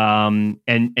 And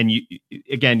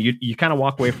you kind of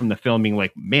walk away from the film being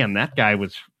like, man, that guy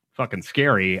was fucking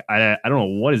scary. I don't know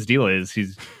what his deal is.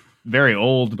 He's very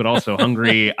old, but also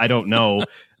hungry. I don't know,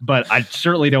 but I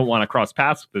certainly don't want to cross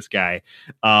paths with this guy.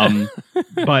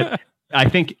 But I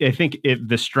think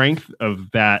the strength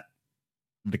of that,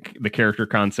 the character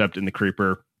concept in the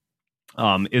Creeper,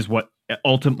 is what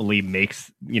ultimately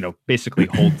makes, basically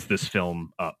holds this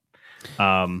film up.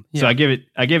 So I gave it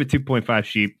 2.5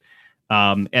 sheep.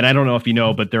 And I don't know if you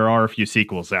know, but there are a few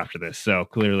sequels after this. So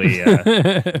clearly,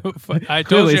 I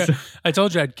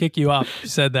told you I'd kick you off if you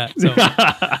said that. So,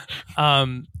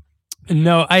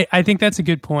 no, I think that's a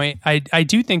good point. I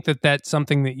do think that that's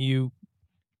something that you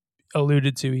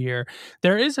alluded to here.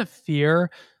 There is a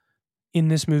fear in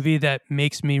this movie that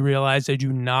makes me realize I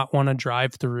do not want to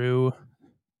drive through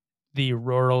the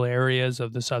rural areas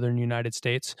of the southern United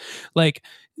States. Like,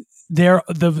 the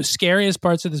scariest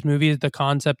parts of this movie is the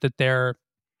concept that they're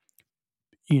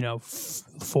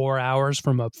 4 hours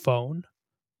from a phone.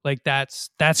 Like, that's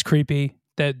creepy.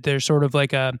 That there's sort of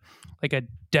like a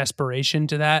desperation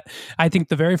to that. I think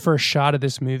the very first shot of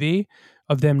this movie,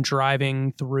 of them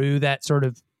driving through that sort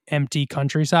of empty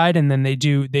countryside, and then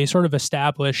they sort of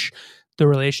establish the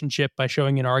relationship by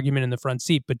showing an argument in the front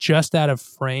seat, but just out of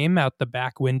frame, out the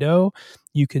back window,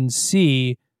 you can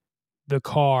see the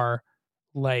car,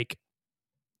 like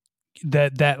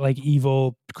that like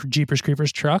evil Jeepers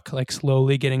Creepers truck, like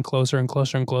slowly getting closer and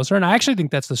closer and closer. And I actually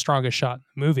think that's the strongest shot in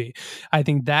the movie. I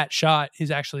think that shot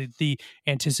is actually the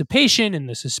anticipation and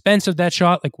the suspense of that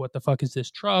shot. Like, what the fuck is this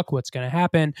truck? What's going to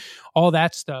happen? All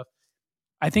that stuff,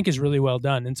 I think, is really well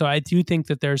done. And so I do think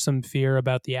that there's some fear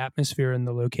about the atmosphere and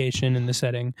the location and the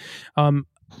setting.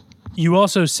 You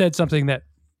also said something that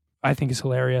I think is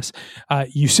hilarious.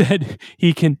 You said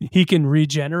he can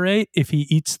regenerate if he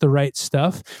eats the right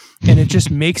stuff. And it just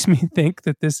makes me think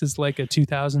that this is like a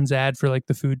 2000s ad for like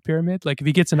the food pyramid. Like, if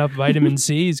he gets enough vitamin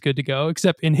C, he's good to go.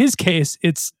 Except in his case,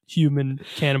 it's human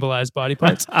cannibalized body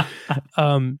parts.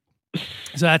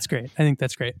 So that's great. I think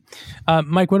that's great.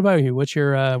 Mike, what about you? What's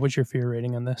your fear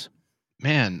rating on this?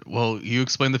 Man, well, you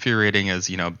explained the fear rating as,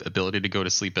 ability to go to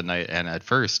sleep at night. And at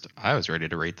first, I was ready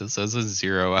to rate this as a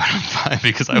 0 out of 5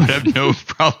 because I would have no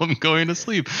problem going to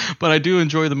sleep. But I do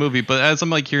enjoy the movie. But as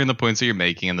I'm like hearing the points that you're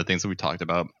making and the things that we talked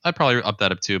about, I'd probably up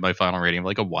that up to my final rating of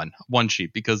like a one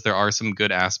sheep, because there are some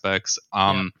good aspects.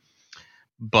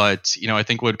 But, I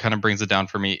think what kind of brings it down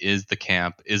for me is the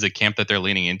camp. Is a camp that they're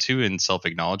leaning into and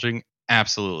self-acknowledging?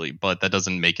 Absolutely. But that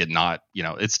doesn't make it not,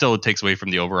 it still takes away from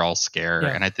the overall scare. Yeah.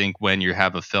 And I think when you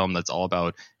have a film that's all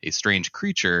about a strange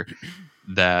creature,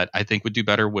 that I think would do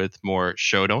better with more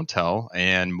show, don't tell,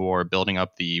 and more building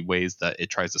up the ways that it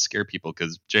tries to scare people.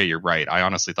 Because, Jay, you're right. I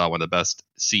honestly thought one of the best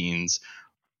scenes,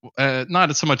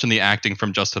 not so much in the acting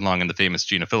from Justin Long and the famous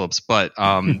Gina Phillips, but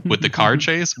with the car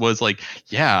chase was like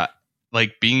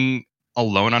being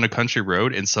alone on a country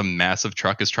road and some massive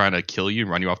truck is trying to kill you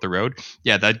and run you off the road.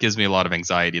 Yeah, that gives me a lot of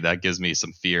anxiety. That gives me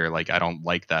some fear. Like, I don't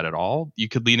like that at all. You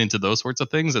could lean into those sorts of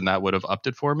things and that would have upped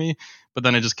it for me. But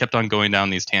then I just kept on going down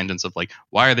these tangents of like,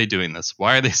 why are they doing this?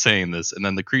 Why are they saying this? And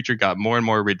then the creature got more and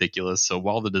more ridiculous. So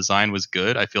while the design was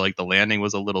good, I feel like the landing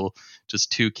was a little just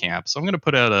too camp. So I'm going to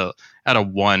put it at a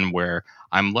 1, where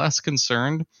I'm less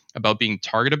concerned about being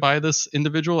targeted by this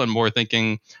individual and more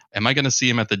thinking, am I going to see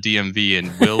him at the DMV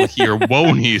and will he or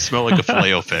won't he smell like a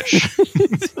Filet-O-Fish?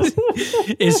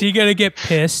 Is he going to get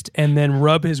pissed and then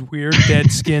rub his weird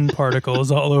dead skin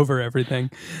particles all over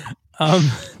everything?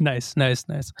 Nice.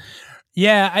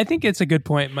 Yeah, I think it's a good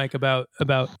point, Mike, about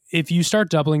if you start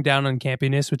doubling down on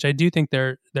campiness, which I do think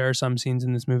there are some scenes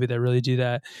in this movie that really do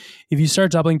that. If you start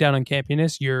doubling down on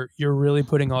campiness, you're really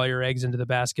putting all your eggs into the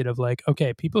basket of like,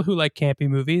 okay, people who like campy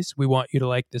movies, we want you to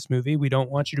like this movie. We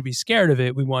don't want you to be scared of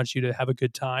it. We want you to have a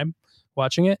good time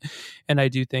watching it. And I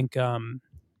do think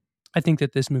I think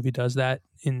that this movie does that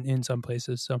in some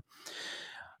places. So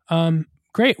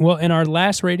Great. Well, and our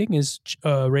last rating is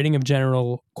a rating of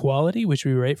general quality, which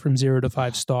we rate from 0 to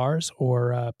 5 stars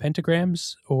or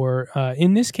pentagrams, or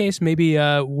in this case, maybe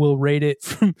we'll rate it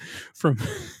from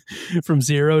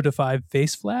 0 to 5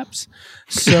 face flaps.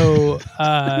 So,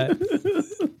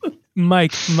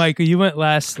 Mike, you went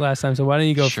last time, so why don't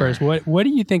you go Sure. first? What do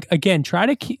you think? Again, try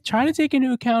to take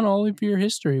into account all of your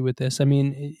history with this. I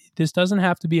mean, this doesn't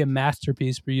have to be a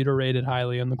masterpiece for you to rate it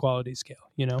highly on the quality scale.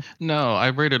 You know? No, I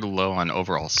rated low on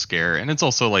overall scare, and it's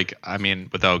also like, I mean,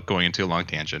 without going into a long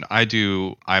tangent,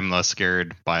 I'm less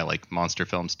scared by like monster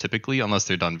films typically, unless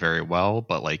they're done very well.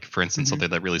 But like, for instance, something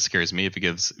that really scares me, if it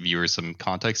gives viewers some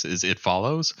context, is It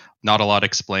Follows. Not a lot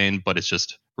explained, but it's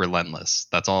just relentless.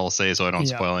 That's all I'll say, so I don't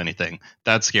spoil anything.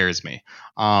 That scares me.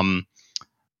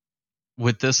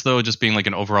 With this though, just being like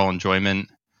an overall enjoyment,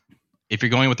 if you're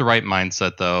going with the right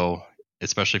mindset though,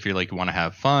 especially if you're like, you want to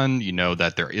have fun, you know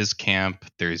that there is camp,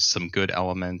 there's some good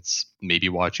elements, maybe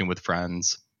watching with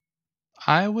friends,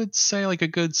 I would say like a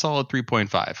good solid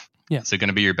 3.5. Yeah. Is it going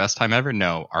to be your best time ever?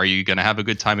 No. Are you going to have a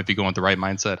good time if you go with the right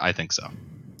mindset? I think so.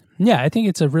 Yeah, I think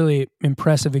it's a really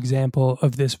impressive example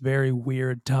of this very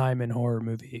weird time in horror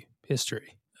movie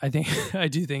history. I do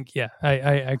think, yeah, I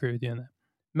agree with you on that.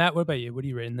 Matt, what about you? What are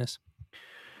you rating this?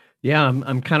 Yeah,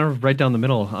 I'm kind of right down the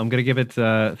middle. I'm gonna give it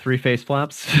 3 face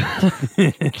flaps.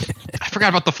 I forgot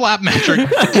about the flap metric.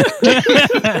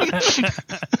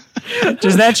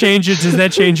 Does that change it? Does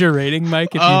that change your rating, Mike?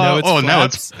 If you know it's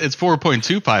flaps? No, it's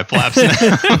 4.25 flaps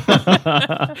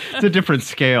now. It's a different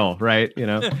scale, right? You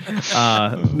know,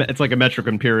 it's like a metric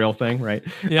imperial thing, right?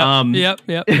 Yep.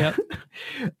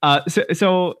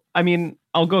 So I mean,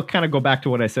 I'll go back to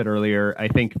what I said earlier. I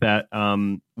think that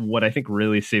what I think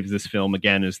really saves this film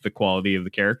again is the quality of the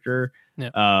character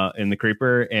in the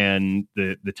Creeper, and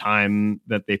the time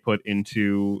that they put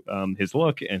into his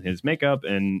look and his makeup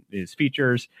and his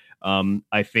features.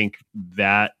 I think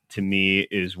that to me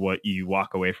is what you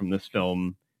walk away from this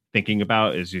film thinking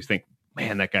about, is you think,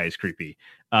 man, that guy is creepy.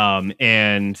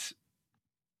 And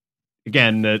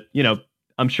again,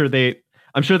 I'm sure they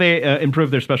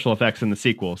improve their special effects in the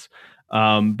sequels.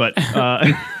 But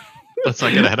let's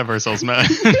not get ahead of ourselves, Matt.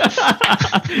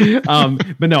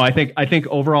 But no, I think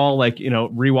overall, like,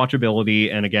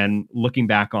 rewatchability, and again, looking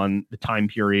back on the time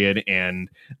period and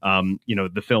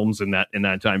the films in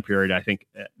that time period, I think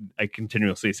I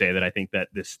continuously say that I think that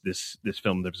this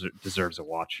film deserves a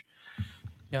watch.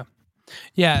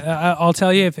 Yeah, I'll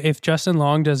tell you, if Justin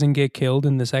Long doesn't get killed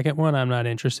in the second one, I'm not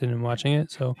interested in watching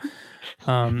it. So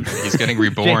he's getting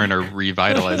reborn or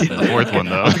revitalized in the fourth one,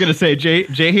 though. I was going to say, Jay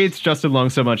hates Justin Long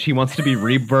so much he wants to be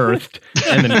rebirthed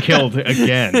and then killed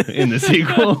again in the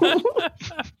sequel.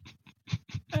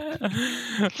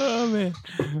 Oh man.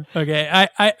 Okay,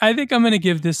 I think I'm going to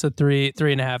give this a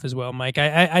 3.5 as well, Mike.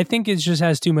 I think it just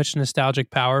has too much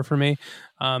nostalgic power for me.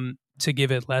 To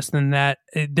give it less than that.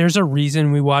 There's a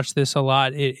reason we watch this a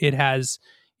lot.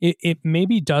 It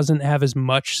maybe doesn't have as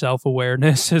much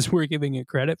self-awareness as we're giving it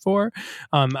credit for.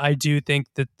 I do think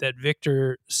that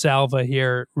Victor Salva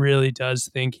here really does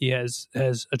think he has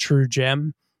a true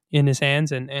gem in his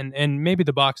hands, and maybe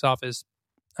the box office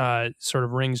sort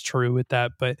of rings true with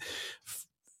that, but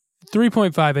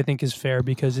 3.5 I think is fair,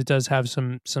 because it does have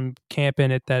some camp in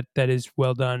it that is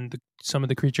well done. Some of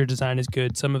the creature design is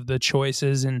good. Some of the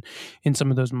choices in some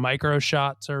of those micro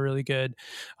shots are really good.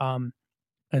 And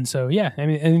so, yeah, I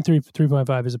mean, I think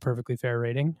 3.5 is a perfectly fair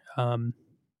rating.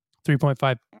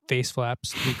 3.5 face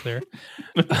flaps, to be clear.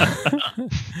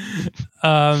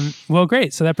 Well,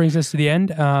 great. So that brings us to the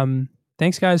end.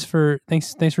 Thanks guys for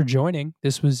joining.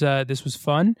 This was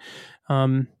fun.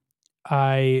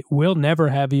 I will never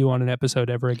have you on an episode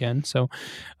ever again. So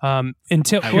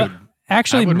until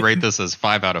I would rate this as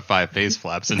 5 out of 5 face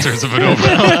flaps in terms of an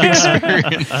overall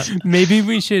experience. Maybe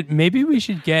we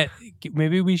should get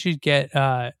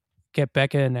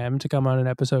Becca and Em to come on an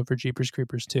episode for Jeepers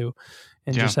Creepers 2,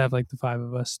 and just have like the 5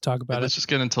 of us talk about it. Let's just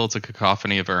get until it's a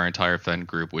cacophony of our entire Fen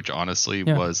group, which honestly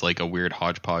was like a weird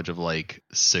hodgepodge of like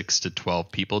 6 to 12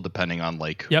 people, depending on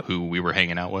like who we were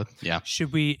hanging out with. Yeah.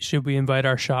 Should we invite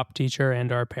our shop teacher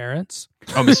and our parents?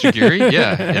 Oh, Mr. Geary?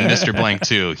 Yeah. And Mr. Blank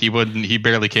too. He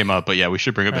barely came up, but yeah, we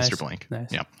should bring up Mr. Blank.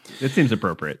 Nice. Yeah. It seems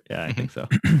appropriate. Yeah, I think so.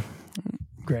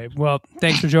 Great. Well,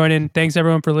 thanks for joining. Thanks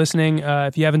everyone for listening.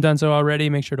 If you haven't done so already,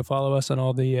 make sure to follow us on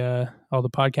all the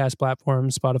podcast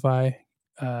platforms, Spotify,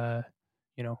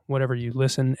 whatever you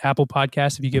listen, Apple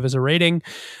Podcasts. If you give us a rating,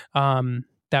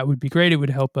 that would be great. It would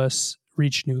help us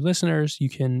reach new listeners. You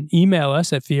can email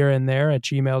us at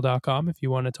fearandthere@gmail.com if you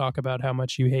want to talk about how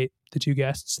much you hate the 2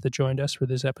 guests that joined us for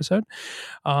this episode.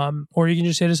 Or you can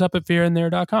just hit us up at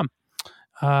fearandthere.com.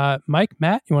 Mike,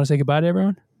 Matt, you want to say goodbye to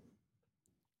everyone?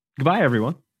 Goodbye,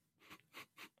 everyone.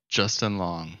 Justin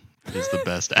Long is the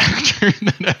best actor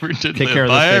that ever did Take live. care of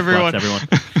Bye, those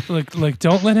everyone. Look,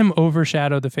 don't let him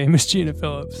overshadow the famous Gina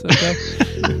Phillips. Okay.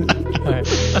 All right.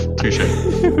 Touche.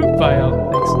 Bye,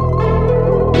 Al. Thanks.